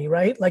company,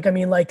 right?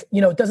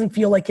 It doesn't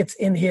feel like it's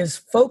in his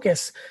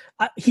focus.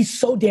 He's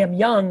so damn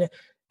young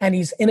and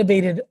he's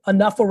innovated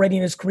enough already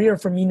in his career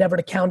for me never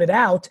to count it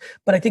out.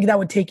 But I think that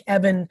would take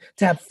Evan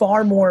to have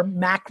far more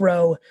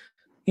macro,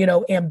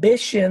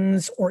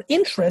 ambitions or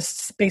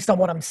interests based on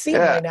what I'm seeing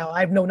right now. I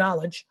have no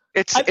knowledge.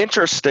 It's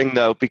interesting,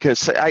 though,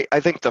 because I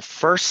think the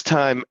first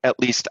time, at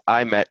least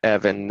I met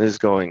Evan, this is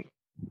going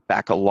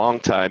back a long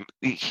time,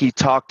 he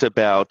talked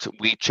about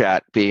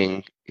WeChat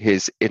being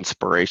his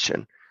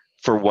inspiration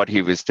for what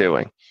he was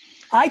doing.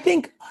 I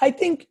think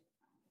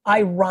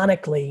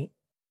ironically,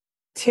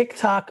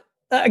 TikTok,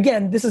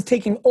 again, this is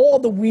taking all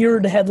the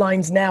weird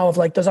headlines now of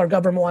like, does our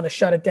government want to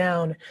shut it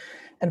down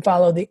and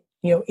follow the,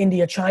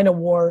 India-China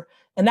war?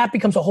 And that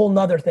becomes a whole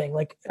nother thing.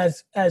 Like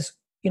as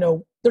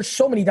there's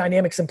so many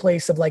dynamics in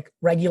place of like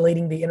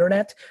regulating the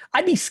internet.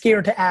 I'd be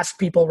scared to ask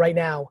people right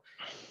now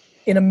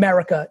in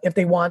America if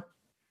they want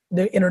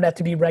the internet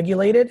to be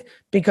regulated,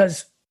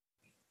 because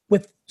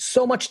with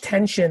so much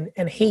tension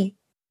and hate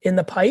in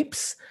the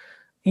pipes,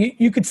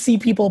 you could see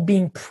people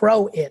being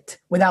pro it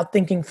without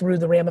thinking through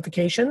the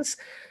ramifications.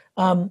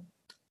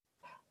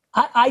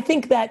 I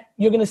think that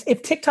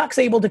if TikTok's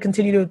able to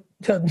continue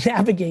to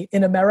navigate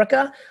in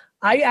America,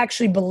 I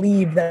actually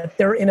believe that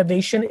their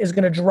innovation is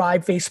going to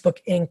drive Facebook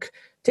Inc.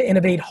 to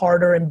innovate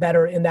harder and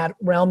better in that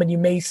realm. And you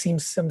may see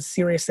some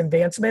serious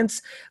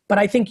advancements, but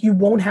I think you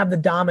won't have the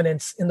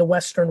dominance in the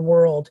Western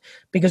world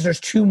because there's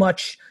too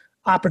much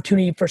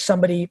opportunity for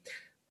somebody.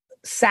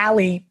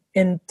 Sally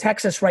in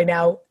Texas right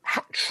now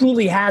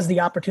truly has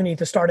the opportunity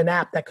to start an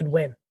app that could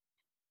win.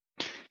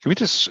 Can we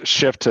just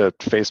shift to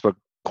Facebook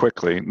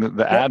quickly?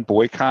 The ad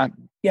boycott?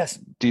 Yes.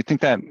 Do you think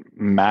that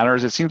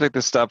matters? It seems like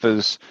this stuff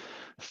is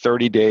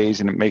 30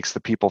 days and it makes the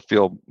people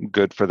feel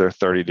good for their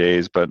 30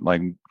 days, but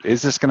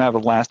is this going to have a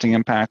lasting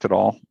impact at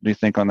all, do you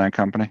think, on that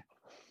company?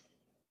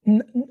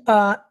 On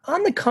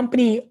the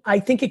company,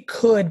 I think it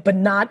could, but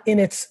not in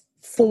its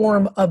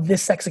form of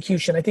this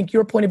execution. I think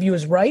your point of view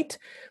is right,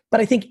 but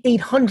I think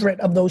 800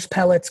 of those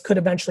pellets could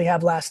eventually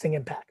have lasting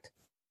impact.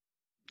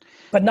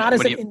 But not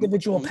as an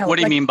individual pellet. What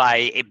do you mean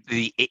by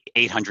the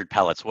 800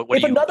 pellets?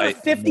 If another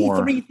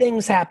 53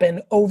 things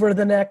happen over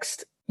the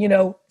next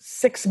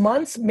 6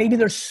 months, maybe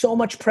there's so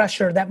much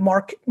pressure that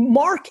Mark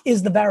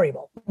is the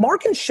variable.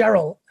 Mark and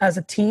Cheryl as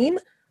a team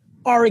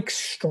are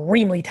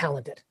extremely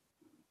talented.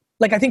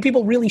 I think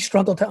people really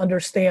struggle to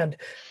understand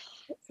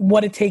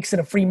what it takes in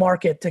a free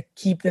market to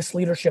keep this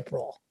leadership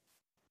role.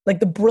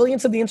 The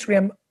brilliance of the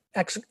Instagram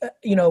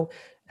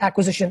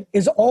acquisition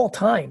is all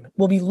time,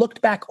 will be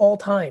looked back all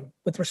time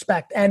with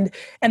respect, and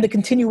the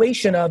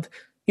continuation of,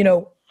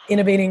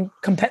 innovating,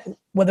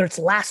 whether it's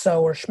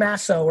Lasso or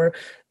Schmasso or,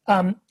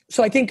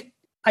 so I think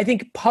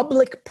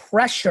public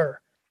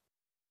pressure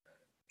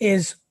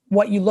is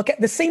what you look at.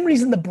 The same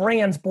reason the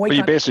brands boycott. But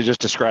you basically just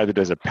described it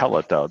as a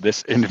pellet, though.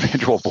 This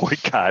individual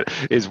boycott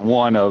is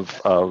one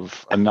of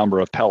a number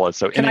of pellets.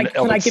 So can I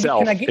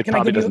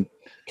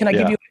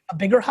give you a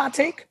bigger hot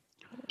take?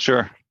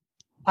 Sure.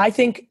 I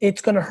think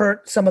it's going to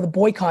hurt some of the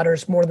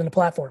boycotters more than the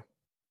platform.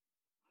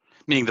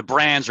 Meaning the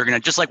brands are going to,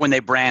 just like when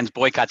brands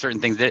boycott certain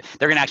things, they're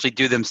going to actually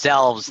do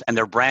themselves and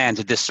their brands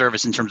a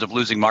disservice in terms of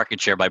losing market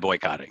share by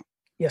boycotting.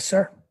 Yes,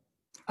 sir.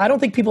 I don't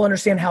think people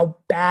understand how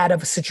bad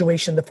of a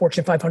situation the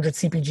Fortune 500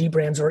 CPG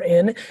brands are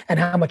in and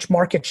how much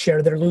market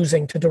share they're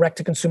losing to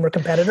direct-to-consumer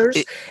competitors.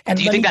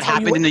 Do you think that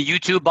happened in the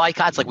YouTube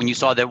boycotts? Like when you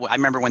saw that, I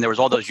remember when there was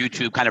all those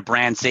YouTube kind of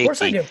brand safety. Of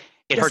course I do.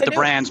 It hurt the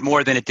brands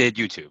more than it did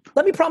YouTube.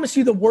 Let me promise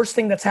you the worst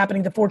thing that's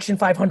happening to Fortune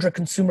 500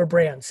 consumer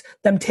brands,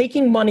 them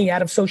taking money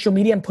out of social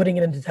media and putting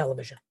it into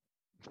television.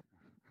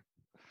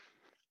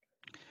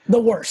 The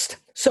worst.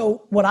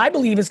 So what I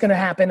believe is going to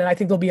happen, and I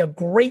think there'll be a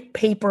great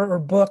paper or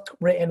book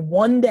written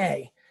one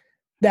day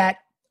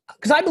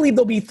because I believe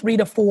there'll be 3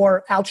 to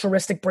 4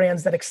 altruistic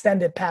brands that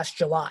extend it past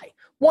July.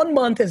 1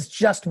 month is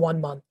just 1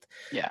 month.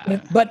 Yeah.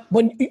 But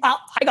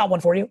I got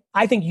one for you.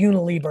 I think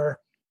Unilever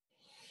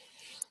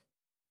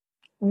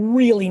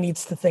really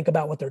needs to think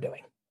about what they're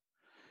doing.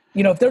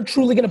 If they're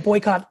truly going to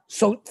boycott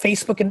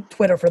Facebook and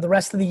Twitter for the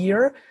rest of the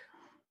year,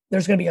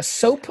 there's going to be a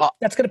soap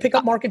that's going to pick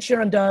up market share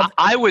on Dove.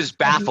 I was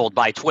baffled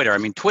by Twitter. I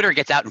mean, Twitter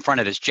gets out in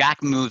front of this.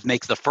 Jack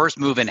makes the first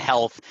move in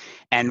health,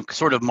 and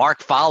sort of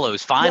Mark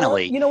follows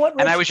finally. Well, you know what,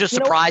 Rich? And I was just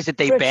surprised that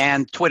they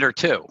banned Twitter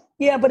too.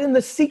 Yeah, but in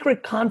the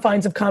secret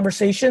confines of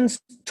conversations,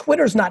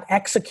 Twitter's not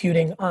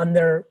executing on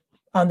their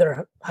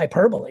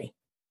hyperbole.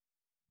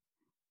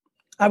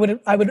 I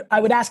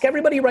would ask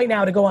everybody right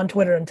now to go on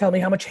Twitter and tell me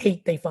how much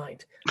hate they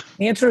find.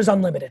 The answer is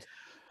unlimited.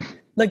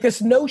 Like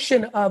this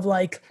notion of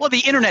well,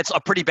 the internet's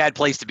a pretty bad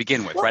place to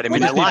begin with, right? I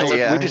mean,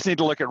 we just need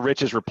to look at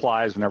Rich's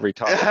replies whenever he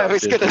talks. I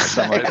was going to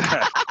say,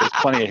 there's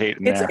plenty of hate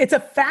in there. It's a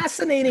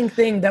fascinating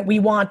thing that we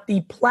want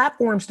the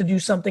platforms to do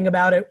something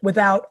about it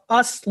without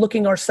us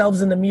looking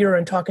ourselves in the mirror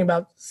and talking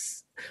about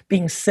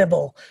being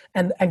civil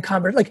and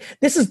converse.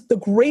 This is the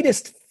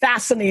greatest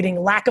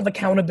fascinating lack of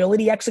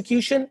accountability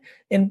execution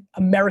in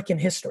American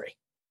history.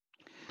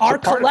 Our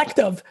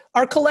collective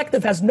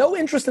has no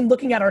interest in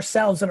looking at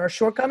ourselves and our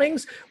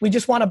shortcomings. We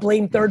just want to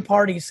blame third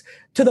parties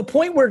to the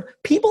point where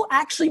people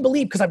actually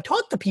believe, because I've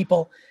talked to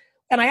people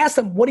and I ask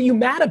them, what are you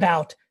mad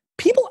about?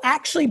 People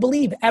actually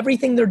believe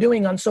everything they're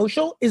doing on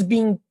social is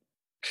being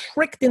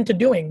tricked into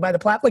doing by the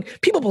platform.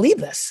 People believe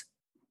this.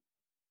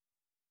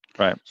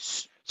 Right.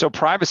 So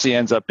privacy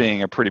ends up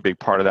being a pretty big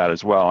part of that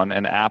as well.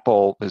 And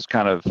Apple is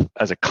kind of,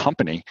 as a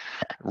company,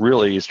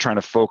 really is trying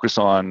to focus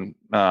on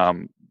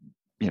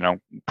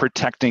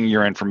protecting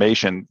your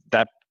information.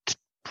 That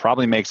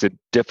probably makes it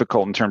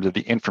difficult in terms of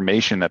the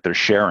information that they're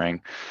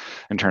sharing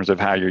in terms of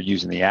how you're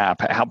using the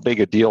app. How big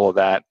a deal of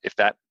that if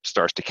that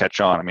starts to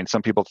catch on? I mean,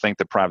 some people think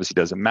that privacy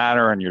doesn't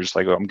matter and you're just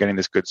like, oh, I'm getting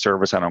this good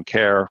service, I don't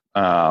care.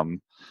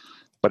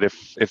 But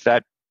if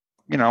that,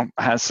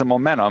 has some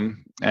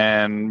momentum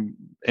and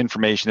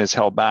information is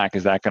held back,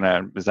 is that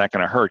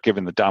gonna hurt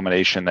given the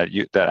domination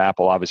that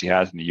Apple obviously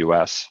has in the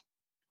US?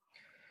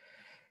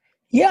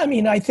 Yeah, I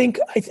mean, I think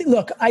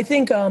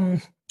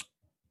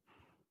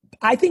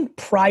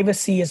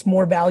privacy is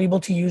more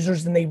valuable to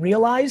users than they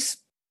realize.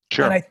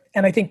 Sure.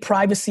 And I think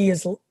privacy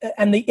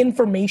and the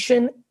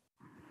information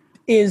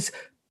is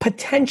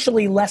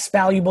potentially less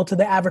valuable to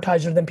the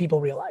advertiser than people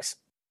realize.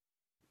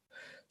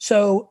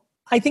 So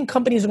I think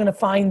companies are going to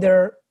find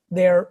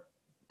their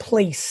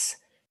place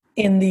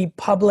in the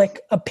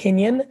public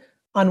opinion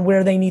on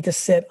where they need to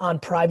sit on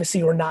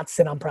privacy or not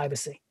sit on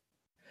privacy.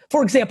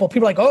 For example,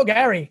 people are like, oh,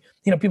 Gary,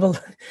 my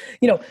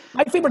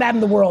favorite ad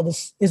in the world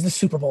is the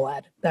Super Bowl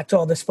ad. Back to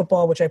all this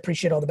football, which I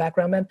appreciate all the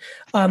background, man.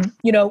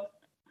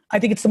 I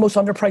think it's the most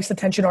underpriced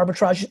attention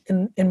arbitrage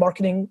in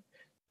marketing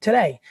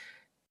today.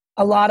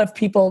 A lot of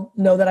people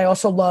know that I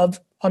also love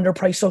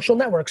underpriced social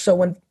networks. So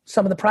when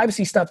some of the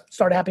privacy stuff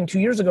started happening 2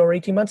 years ago or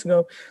 18 months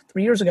ago,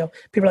 3 years ago,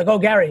 people are like, oh,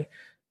 Gary,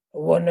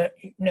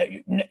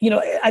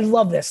 I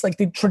love this. Like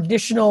the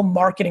traditional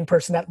marketing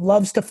person that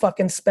loves to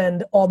fucking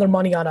spend all their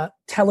money on a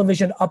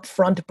television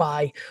upfront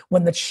buy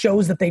when the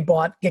shows that they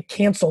bought get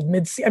canceled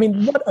mid-season. I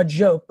mean, what a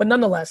joke. But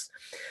nonetheless,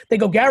 they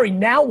go, Gary,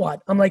 now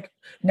what? I'm like,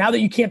 now that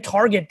you can't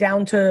target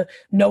down to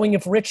knowing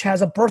if Rich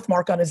has a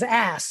birthmark on his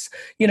ass,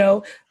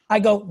 I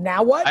go,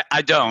 now what?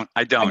 I don't,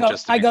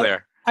 just to be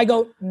clear. I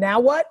go, now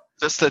what?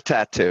 Just a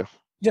tattoo.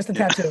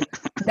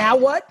 Now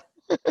what?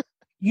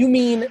 You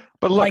mean...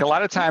 But look, a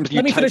lot of times...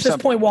 Let me finish this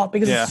point, Walt,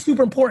 because it's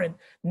super important.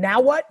 Now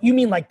what? You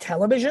mean like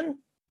television?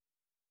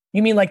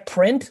 You mean like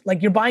print?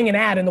 Like you're buying an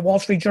ad in the Wall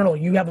Street Journal.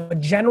 You have a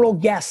general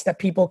guess that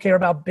people care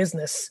about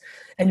business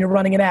and you're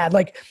running an ad.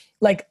 Like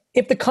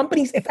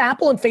if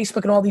Apple and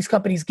Facebook and all these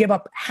companies give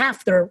up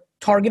half their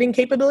targeting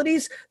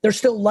capabilities, they're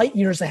still light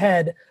years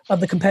ahead of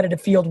the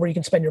competitive field where you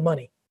can spend your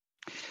money.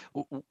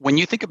 When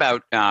you think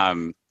about,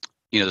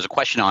 there's a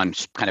question on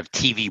kind of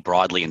TV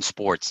broadly in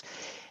sports.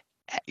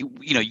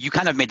 You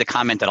kind of made the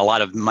comment that a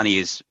lot of money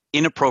is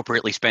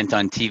inappropriately spent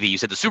on TV. You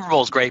said the Super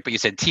Bowl is great, but you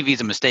said TV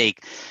is a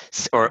mistake,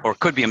 or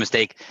could be a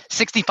mistake.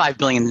 $65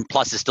 billion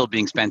plus is still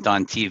being spent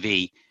on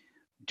TV.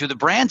 Do the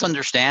brands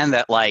understand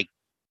that like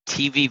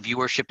TV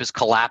viewership is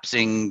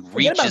collapsing,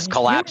 reach is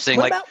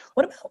collapsing?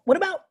 What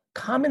about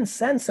common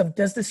sense of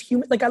does this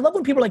human, like I love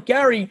when people are like,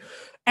 Gary,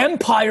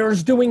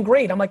 Empire's doing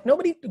great. I'm like,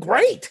 nobody,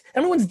 great.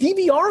 Everyone's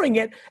DVRing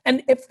it.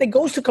 And if it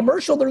goes to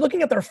commercial, they're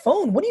looking at their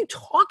phone. What are you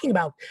talking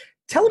about?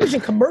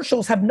 Television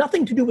commercials have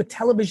nothing to do with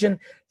television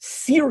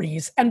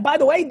series. And by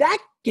the way, that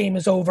game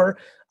is over.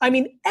 I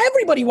mean,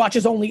 everybody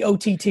watches only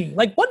OTT.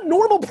 Like what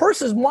normal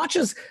person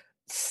watches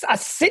a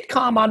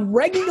sitcom on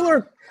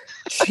regular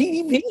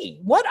TV?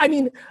 What? I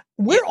mean,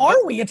 where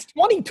are we? It's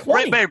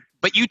 2020. Right,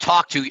 but you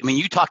talk to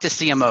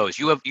CMOs.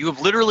 You have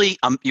literally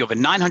you have a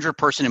 900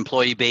 person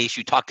employee base.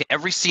 You talk to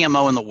every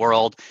CMO in the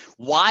world.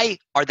 Why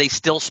are they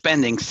still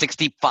spending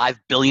 $65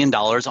 billion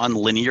on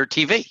linear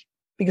TV?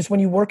 Because when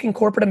you work in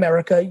corporate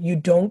America, you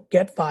don't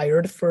get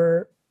fired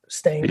for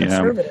staying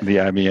conservative. The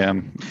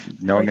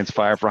IBM. No one gets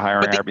fired for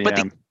hiring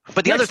IBM.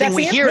 But the other thing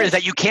we hear is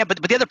that you can't,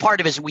 but the other part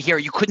of it is we hear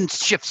you couldn't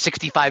shift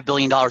 $65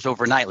 billion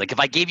overnight. Like if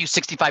I gave you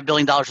 $65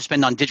 billion to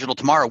spend on digital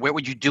tomorrow, where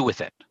would you do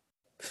with it?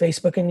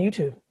 Facebook and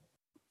YouTube.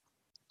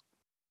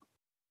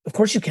 Of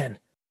course you can.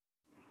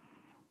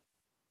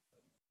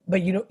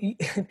 But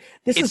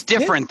it's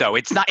different though.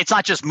 It's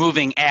not just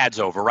moving ads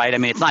over, right? I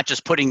mean, it's not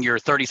just putting your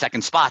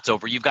 30-second spots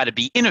over. You've got to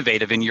be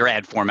innovative in your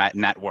ad format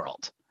in that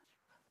world.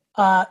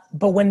 But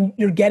when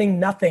you're getting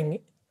nothing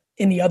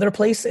in the other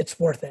place, it's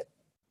worth it.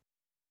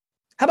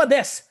 How about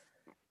this?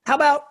 How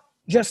about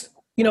just,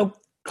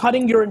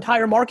 cutting your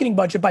entire marketing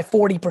budget by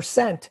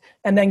 40%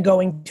 and then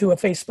going to a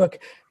Facebook,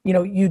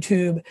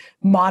 YouTube,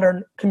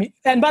 modern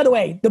and by the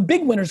way, the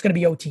big winner is going to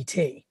be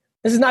OTT.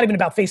 This is not even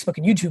about Facebook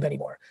and YouTube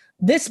anymore.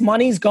 This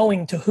money's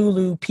going to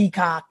Hulu,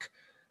 Peacock,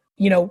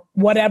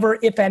 whatever,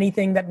 if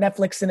anything, that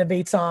Netflix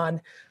innovates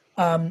on.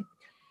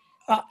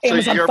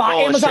 Amazon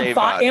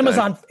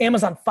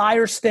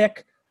Fire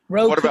Stick,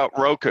 Roku. What about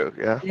Roku?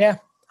 Yeah,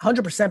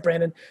 100%,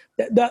 Brandon.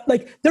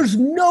 There's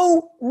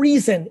no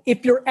reason,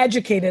 if you're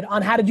educated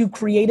on how to do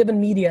creative and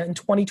media in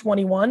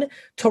 2021,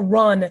 to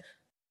run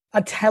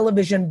a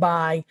television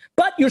buy.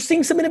 But you're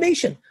seeing some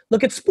innovation.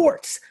 Look at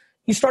sports.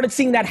 You started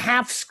seeing that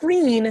half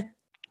screen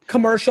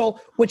commercial,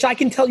 which I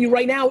can tell you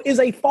right now is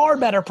a far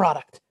better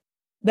product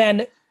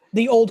than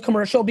the old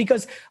commercial,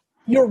 because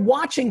you're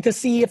watching to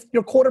see if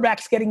your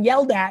quarterback's getting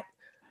yelled at,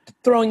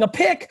 throwing a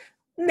pick.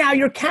 Now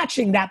you're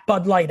catching that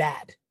Bud Light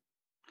ad.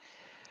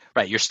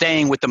 Right. You're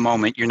staying with the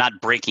moment. You're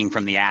not breaking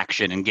from the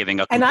action and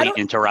giving a complete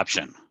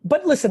interruption.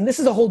 But listen, this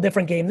is a whole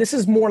different game. This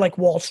is more like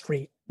Wall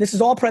Street. This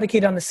is all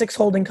predicated on the 6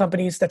 holding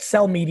companies that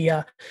sell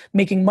media,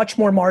 making much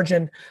more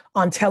margin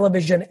on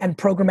television and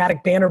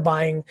programmatic banner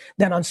buying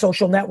than on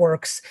social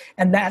networks.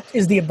 And that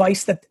is the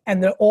advice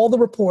all the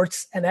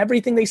reports and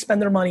everything they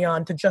spend their money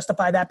on to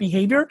justify that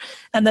behavior.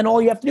 And then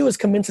all you have to do is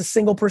convince a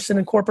single person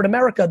in corporate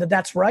America that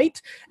that's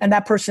right. And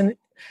that person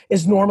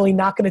is normally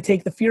not going to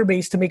take the fear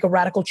base to make a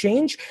radical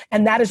change.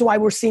 And that is why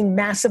we're seeing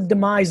massive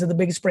demise of the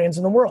biggest brands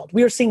in the world.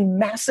 We are seeing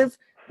massive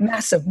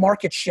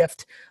market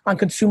shift on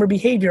consumer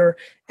behavior.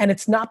 And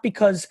it's not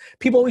because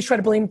people always try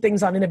to blame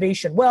things on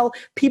innovation. Well,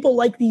 people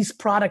like these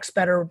products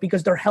better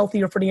because they're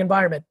healthier for the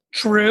environment.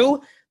 True,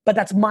 but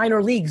that's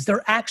minor leagues.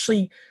 They're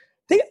actually,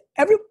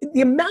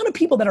 the amount of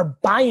people that are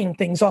buying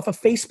things off of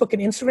Facebook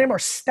and Instagram are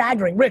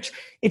staggering. Rich,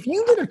 if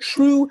you did a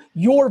true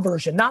your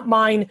version, not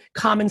mine,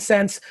 common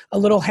sense, a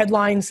little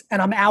headlines,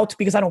 and I'm out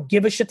because I don't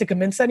give a shit to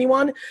convince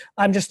anyone,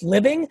 I'm just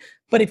living.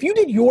 But if you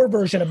did your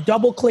version of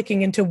double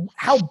clicking into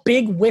how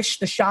big Wish,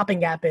 the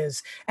shopping app,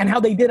 is, and how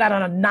they did that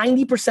on a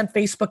 90%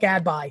 Facebook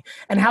ad buy,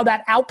 and how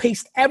that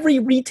outpaced every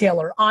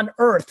retailer on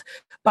earth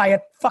by a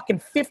fucking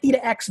 50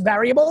 to X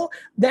variable,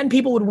 then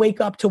people would wake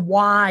up to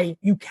why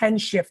you can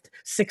shift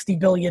 60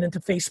 billion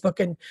into Facebook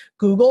and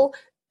Google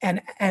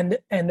and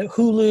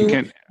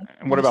Hulu.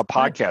 What about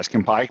podcasts?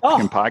 Can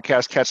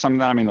podcasts catch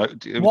something? I mean,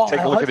 take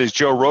a look at this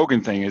Joe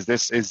Rogan thing. Is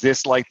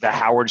this like the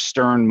Howard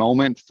Stern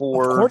moment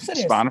for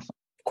Spotify?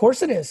 Of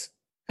course it is.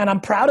 And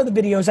I'm proud of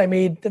the videos I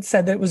made that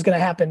said that it was going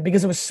to happen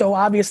because it was so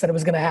obvious that it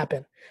was going to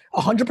happen.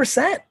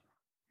 100%.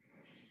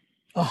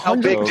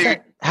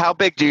 100%. How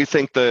big do you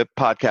think the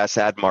podcast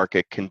ad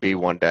market can be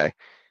one day?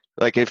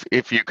 Like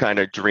if you kind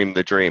of dream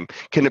the dream,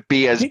 can it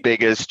be as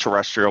big as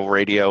terrestrial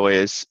radio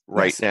is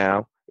right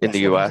now in the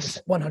US?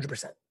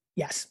 100%.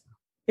 Yes.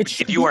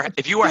 If you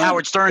were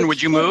Howard Stern,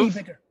 would you move?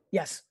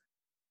 Yes.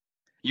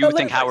 You would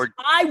think Howard?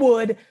 I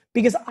would,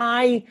 because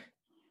I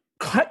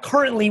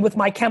currently with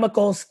my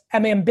chemicals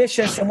am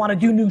ambitious and want to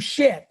do new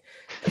shit.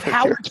 If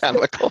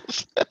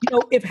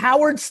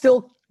Howard's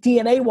still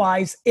DNA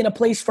wise in a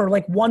place for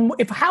like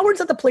if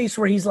Howard's at the place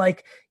where he's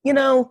like,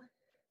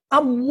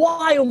 I'm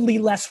wildly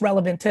less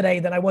relevant today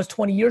than I was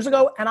 20 years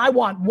ago. And I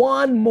want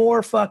one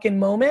more fucking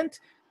moment.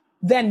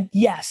 Then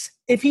yes,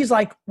 if he's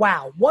like,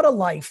 wow, what a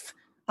life.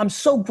 I'm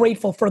so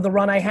grateful for the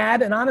run I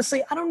had. And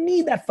honestly, I don't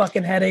need that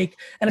fucking headache.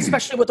 And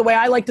especially with the way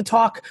I like to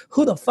talk,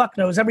 who the fuck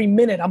knows? Every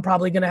minute I'm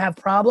probably going to have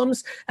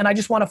problems and I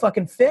just want to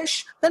fucking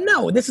fish. Then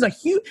no, this is a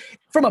huge,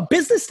 from a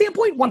business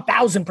standpoint,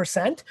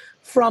 1000%.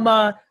 From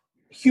a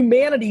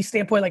humanity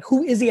standpoint, like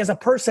who is he as a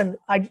person?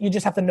 You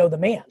just have to know the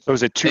man. So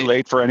is it too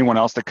late for anyone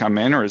else to come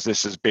in, or is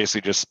this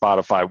basically just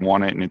Spotify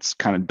won it and it's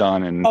kind of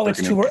done? And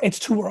it's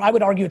too. I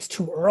would argue it's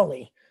too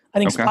early. I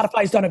think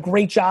Spotify's done a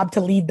great job to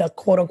lead the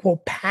quote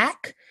unquote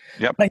pack.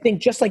 Yep. But I think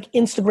just like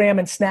Instagram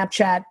and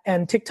Snapchat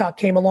and TikTok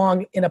came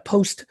along in a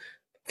post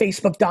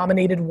Facebook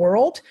dominated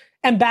world,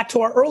 and back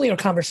to our earlier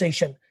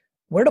conversation,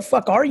 where the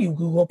fuck are you,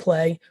 Google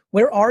Play?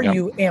 Where are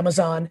you,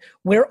 Amazon?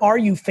 Where are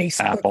you,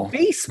 Facebook? Apple.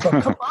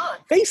 Facebook, come on.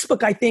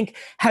 Facebook, I think,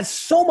 has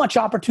so much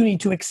opportunity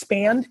to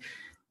expand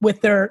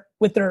with their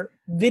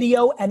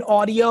video and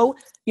audio.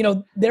 You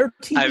know, their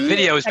TV.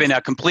 Video has been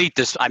a complete.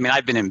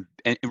 I've been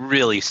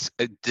really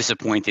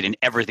disappointed in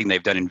everything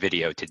they've done in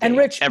video today. And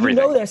Rich,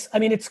 everything. you know this. I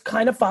mean, it's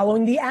kind of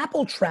following the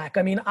Apple track.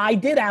 I mean, I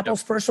did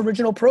Apple's first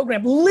original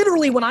program.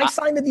 Literally, when I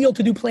signed the deal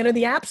to do Planet of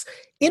the Apps,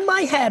 in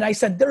my head, I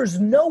said, there's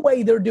no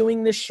way they're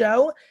doing this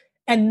show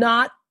and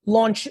not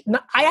launch.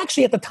 I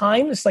actually, at the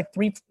time, it's like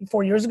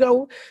 3-4 years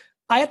ago,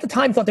 I at the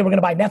time thought they were going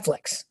to buy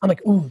Netflix. I'm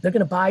like, ooh, they're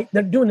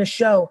doing this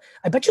show.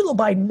 I bet you they'll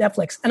buy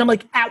Netflix. And I'm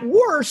like, at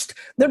worst,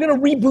 they're going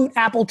to reboot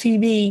Apple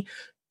TV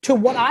to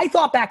what I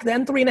thought back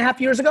then, 3.5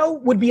 years ago,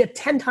 would be a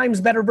 10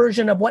 times better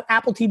version of what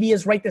Apple TV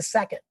is right this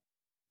second.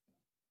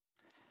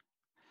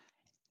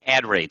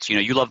 Ad rates. You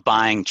know, you love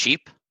buying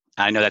cheap.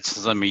 I know that's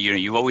something,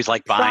 you always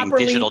like buying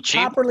digital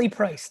cheap. Properly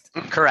priced.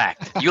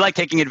 Correct. You like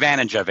taking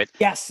advantage of it.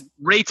 Yes.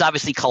 Rates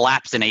obviously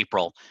collapsed in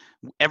April.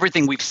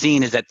 Everything we've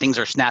seen is that things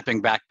are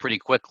snapping back pretty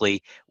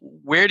quickly.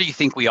 Where do you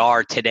think we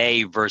are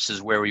today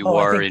versus where we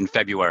were in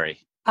February?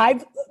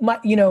 Rich,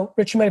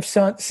 you might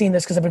have seen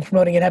this because I've been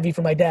promoting it heavy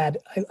for my dad.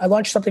 I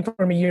launched something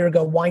from a year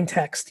ago, Wine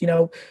Text.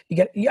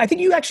 I think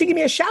you actually give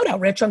me a shout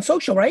out, Rich, on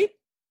social, right?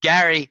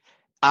 Gary,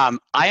 I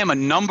am a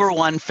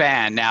 #1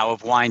 fan now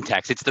of Wine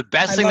Text. It's the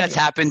best thing that's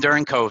happened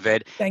during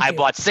COVID. I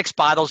bought 6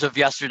 bottles of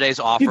yesterday's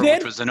offer,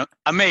 which was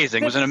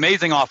amazing. It was an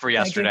amazing offer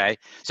yesterday.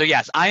 So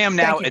yes, I am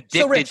now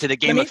addicted to the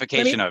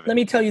gamification of it. Let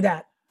me tell you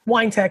that.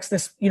 Wine Text,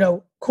 this,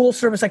 cool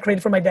service I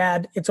created for my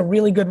dad. It's a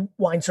really good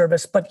wine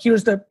service, but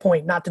here's the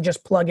point, not to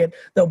just plug it,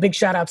 though. Big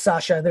shout out,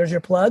 Sasha. There's your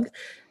plug.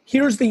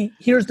 Here's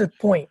the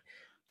point.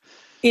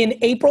 In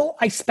April,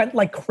 I spent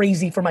like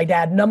crazy for my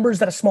dad, numbers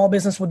that a small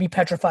business would be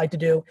petrified to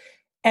do.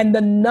 And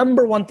the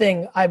 #1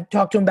 thing I've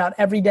talked to him about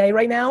every day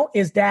right now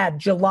is, Dad,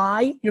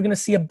 July, you're going to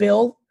see a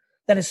bill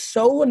that is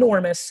so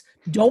enormous.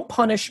 Don't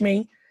punish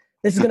me.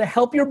 This is going to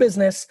help your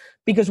business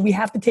because we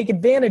have to take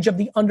advantage of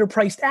the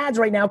underpriced ads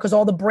right now because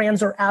all the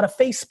brands are out of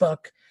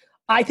Facebook.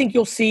 I think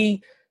you'll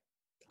see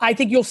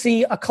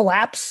a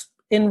collapse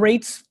in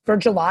rates for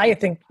July. I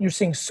think you're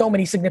seeing so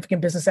many significant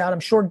business out.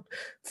 I'm sure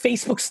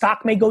Facebook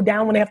stock may go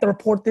down when they have to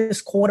report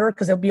this quarter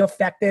because they'll be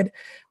affected.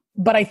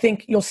 But I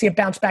think you'll see it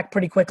bounce back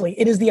pretty quickly.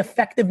 It is the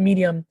effective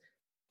medium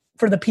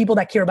for the people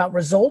that care about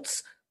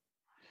results.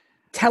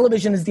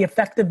 Television is the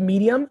effective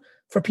medium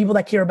for people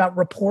that care about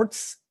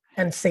reports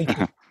and safety.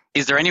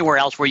 Is there anywhere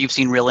else where you've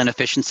seen real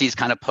inefficiencies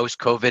kind of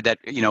post-COVID that,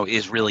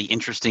 is really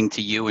interesting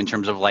to you in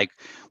terms of like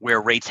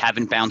where rates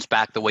haven't bounced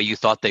back the way you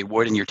thought they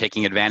would and you're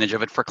taking advantage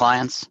of it for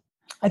clients?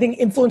 I think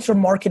influencer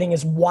marketing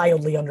is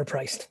wildly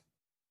underpriced.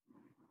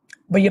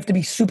 But you have to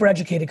be super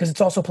educated because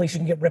it's also a place you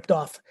can get ripped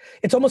off.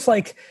 It's almost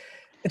like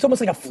a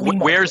flea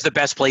market. Where's the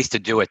best place to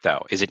do it,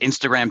 though? Is it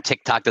Instagram,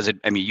 TikTok?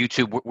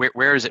 YouTube?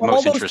 Where is it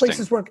most interesting? All those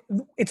places work.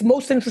 It's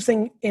most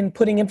interesting in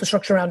putting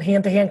infrastructure around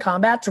hand-to-hand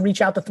combat to reach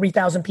out to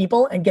 3,000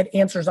 people and get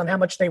answers on how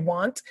much they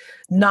want,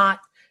 not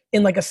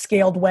in like a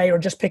scaled way or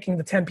just picking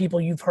the 10 people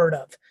you've heard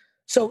of.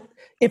 So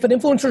if an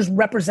influencer is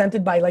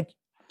represented by like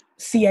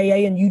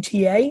CAA and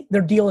UTA,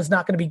 their deal is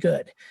not going to be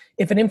good.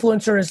 If an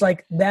influencer is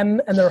like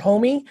them and their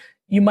homie,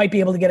 you might be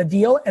able to get a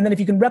deal. And then if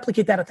you can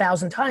replicate that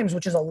 1,000 times,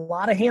 which is a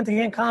lot of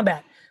hand-to-hand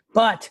combat,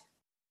 but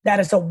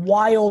that is a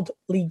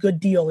wildly good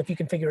deal if you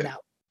can figure it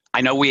out. I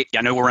know we're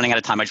running out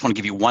of time. I just want to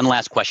give you one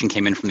last question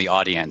came in from the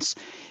audience.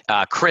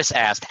 Chris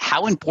asked,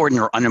 how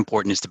important or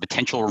unimportant is the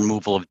potential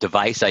removal of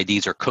device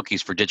IDs or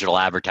cookies for digital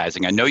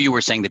advertising? I know you were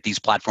saying that these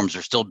platforms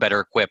are still better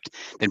equipped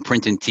than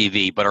print and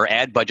TV, but are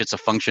ad budgets a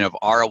function of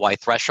ROI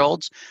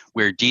thresholds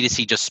where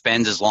D2C just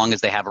spends as long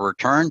as they have a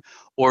return?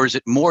 Or is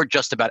it more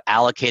just about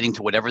allocating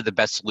to whatever the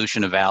best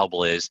solution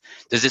available is?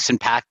 Does this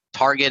impact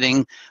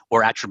targeting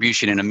or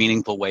attribution in a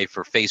meaningful way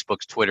for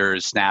Facebook's,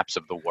 Twitter's, Snaps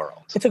of the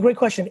world? It's a great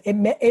question.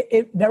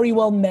 It very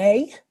well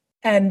may.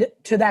 And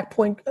to that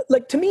point,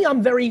 like to me,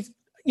 I'm very,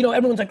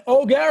 everyone's like,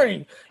 oh,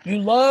 Gary, you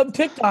love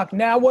TikTok.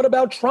 Now what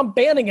about Trump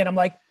banning it? I'm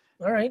like,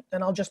 all right,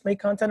 then I'll just make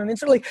content on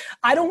Instagram. Like,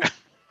 I don't,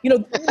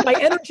 my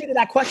energy to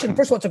that question,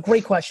 first of all, it's a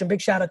great question.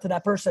 Big shout out to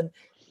that person.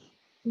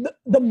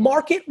 The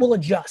market will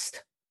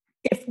adjust.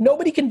 if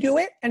nobody can do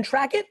it and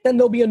track it, then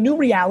there'll be a new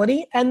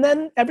reality and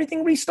then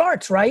everything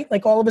restarts, right?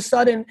 Like all of a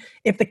sudden,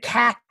 if the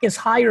CAC is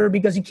higher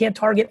because you can't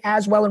target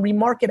as well and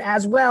remarket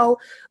as well,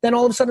 then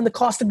all of a sudden the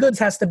cost of goods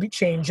has to be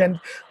changed. And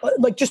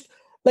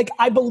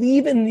I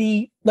believe in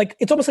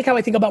it's almost like how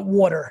I think about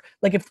water.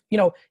 Like if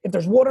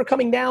there's water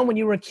coming down when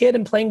you were a kid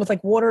and playing with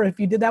like water, if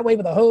you did that way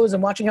with a hose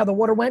and watching how the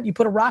water went, you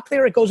put a rock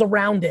there, it goes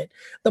around it.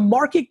 The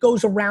market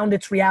goes around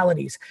its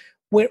realities,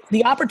 where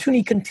the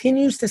opportunity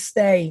continues to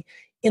stay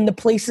in the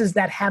places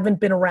that haven't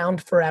been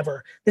around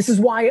forever. This is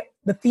why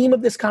the theme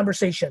of this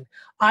conversation,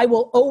 I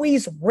will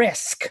always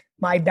risk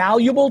my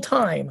valuable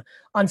time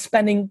on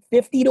spending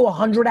 50 to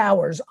 100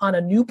 hours on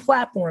a new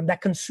platform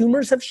that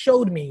consumers have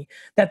showed me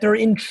that they're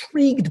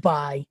intrigued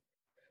by,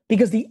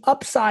 because the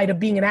upside of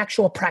being an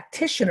actual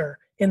practitioner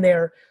in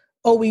there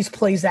always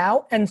plays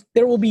out. And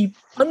there will be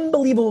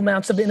unbelievable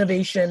amounts of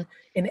innovation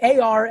in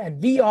AR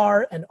and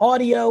VR and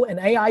audio and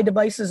AI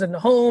devices in the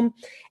home,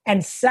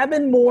 and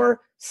 7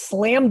 more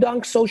slam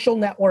dunk social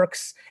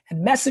networks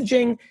and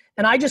messaging.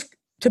 And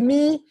to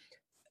me,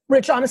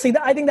 Rich, honestly,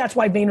 I think that's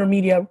why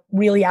VaynerMedia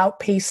really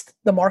outpaced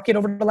the market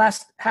over the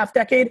last half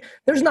decade.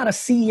 There's not a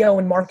CEO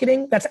in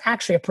marketing that's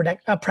actually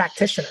a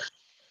practitioner.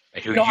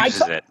 Who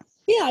uses it?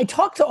 Yeah, I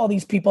talk to all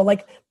these people.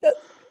 Like,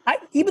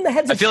 even the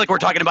heads. I feel like we're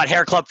talking about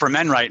Hair Club for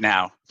Men right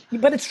now.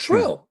 But it's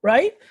true,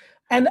 right?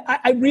 And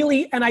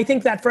I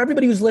think that for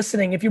everybody who's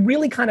listening, if you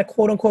really kind of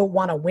quote unquote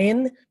want to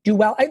win, do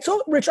well.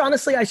 So, Rich,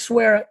 honestly, I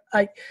swear,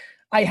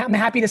 I'm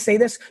happy to say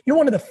this. You're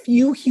one of the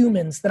few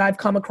humans that I've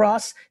come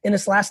across in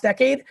this last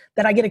decade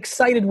that I get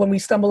excited when we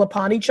stumble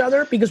upon each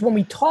other, because when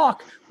we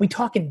talk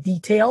in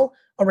detail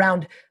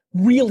around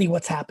really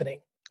what's happening.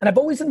 And I've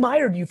always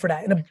admired you for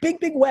that in a big,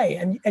 big way.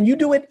 And you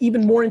do it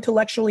even more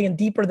intellectually and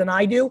deeper than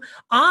I do.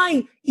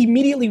 I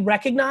immediately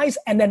recognize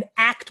and then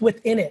act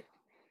within it.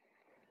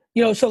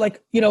 So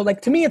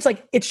to me,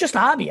 it's just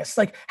obvious.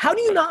 Like, how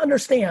do you not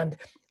understand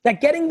that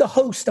getting the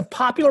host of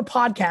popular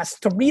podcasts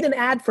to read an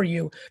ad for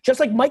you, just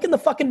like Mike and the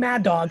fucking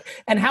Mad Dog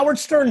and Howard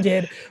Stern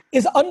did,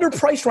 is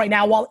underpriced right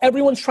now while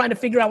everyone's trying to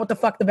figure out what the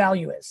fuck the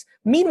value is?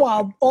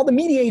 Meanwhile, all the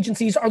media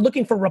agencies are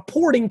looking for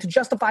reporting to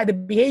justify the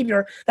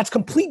behavior. That's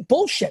complete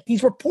bullshit.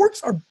 These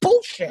reports are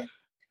bullshit.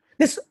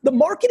 The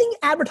marketing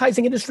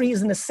advertising industry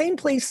is in the same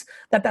place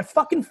that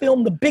fucking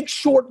film The Big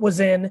Short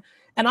was in,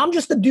 and I'm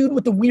just the dude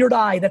with the weird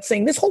eye that's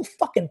saying this whole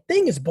fucking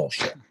thing is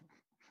bullshit.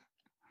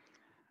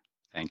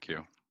 Thank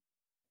you.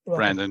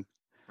 Brandon,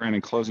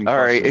 closing. All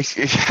right.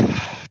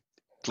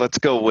 Let's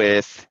go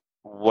with,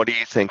 what do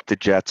you think the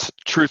Jets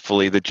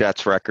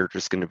record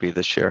is going to be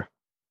this year?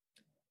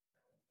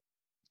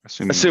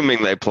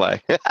 Assuming they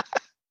play.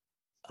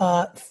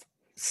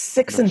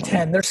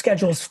 6-10. Their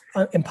schedule's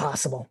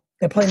impossible.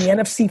 They're playing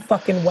the NFC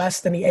fucking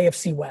West and the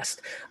AFC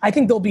West. I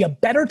think they'll be a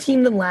better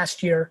team than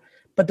last year,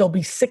 but they'll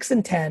be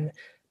 6-10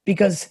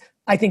 because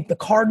I think the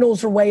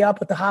Cardinals are way up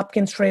with the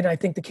Hopkins trade, and I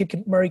think the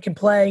kid Murray can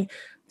play.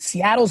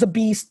 Seattle's a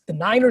beast. The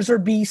Niners are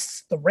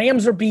beasts. The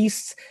Rams are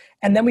beasts.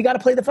 And then we got to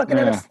play the fucking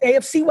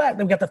AFC West.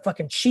 Then we got the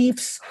fucking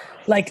Chiefs.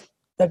 Like,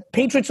 the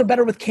Patriots are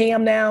better with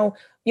Cam now.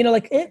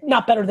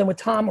 Not better than with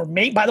Tom, or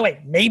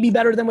maybe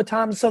better than with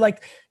Tom. So,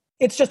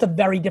 it's just a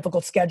very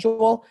difficult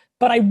schedule.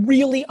 But I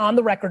really, on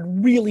the record,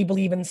 really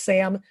believe in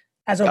Sam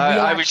as a real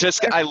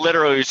I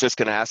literally was just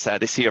going to ask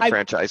that. Is he a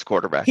franchise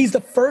quarterback? He's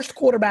the first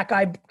quarterback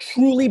I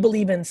truly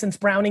believe in since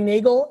Browning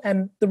Nagel.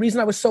 And the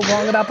reason I was so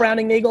wrong about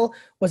Browning Nagel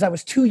was I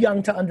was too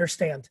young to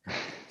understand.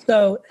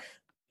 So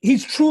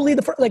he's truly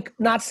the first,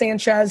 not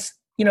Sanchez,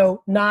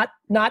 not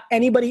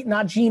anybody,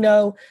 not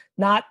Geno,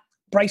 not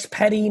Bryce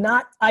Petty,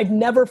 I've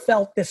never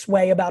felt this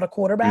way about a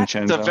quarterback.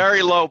 It's a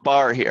very low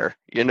bar here,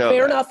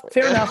 Fair enough.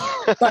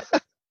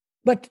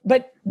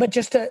 But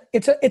just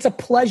it's a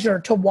pleasure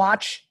to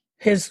watch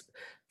his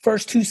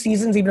first 2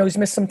 seasons, even though he's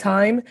missed some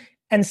time,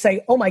 and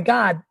say, oh my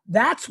God,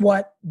 that's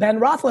what Ben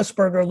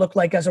Roethlisberger looked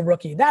like as a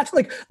rookie. That's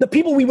like the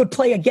people we would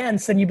play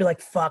against, and you'd be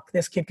like, fuck,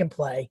 this kid can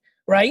play,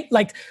 right?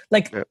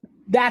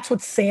 That's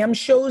what Sam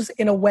shows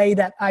in a way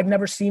that I've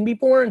never seen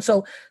before. And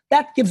so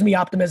that gives me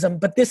optimism.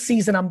 But this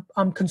season,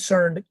 I'm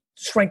concerned.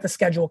 Strength of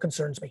schedule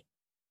concerns me.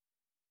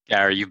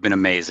 Gary, you've been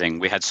amazing.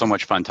 We had so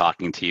much fun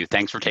talking to you.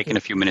 Thanks for taking a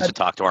few minutes to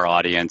talk to our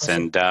audience.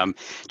 And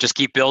just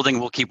keep building.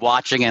 We'll keep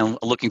watching and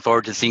looking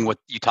forward to seeing what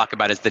you talk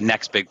about as the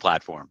next big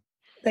platform.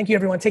 Thank you,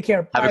 everyone. Take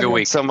care. Have a good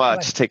week. So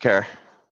much. Bye. Take care.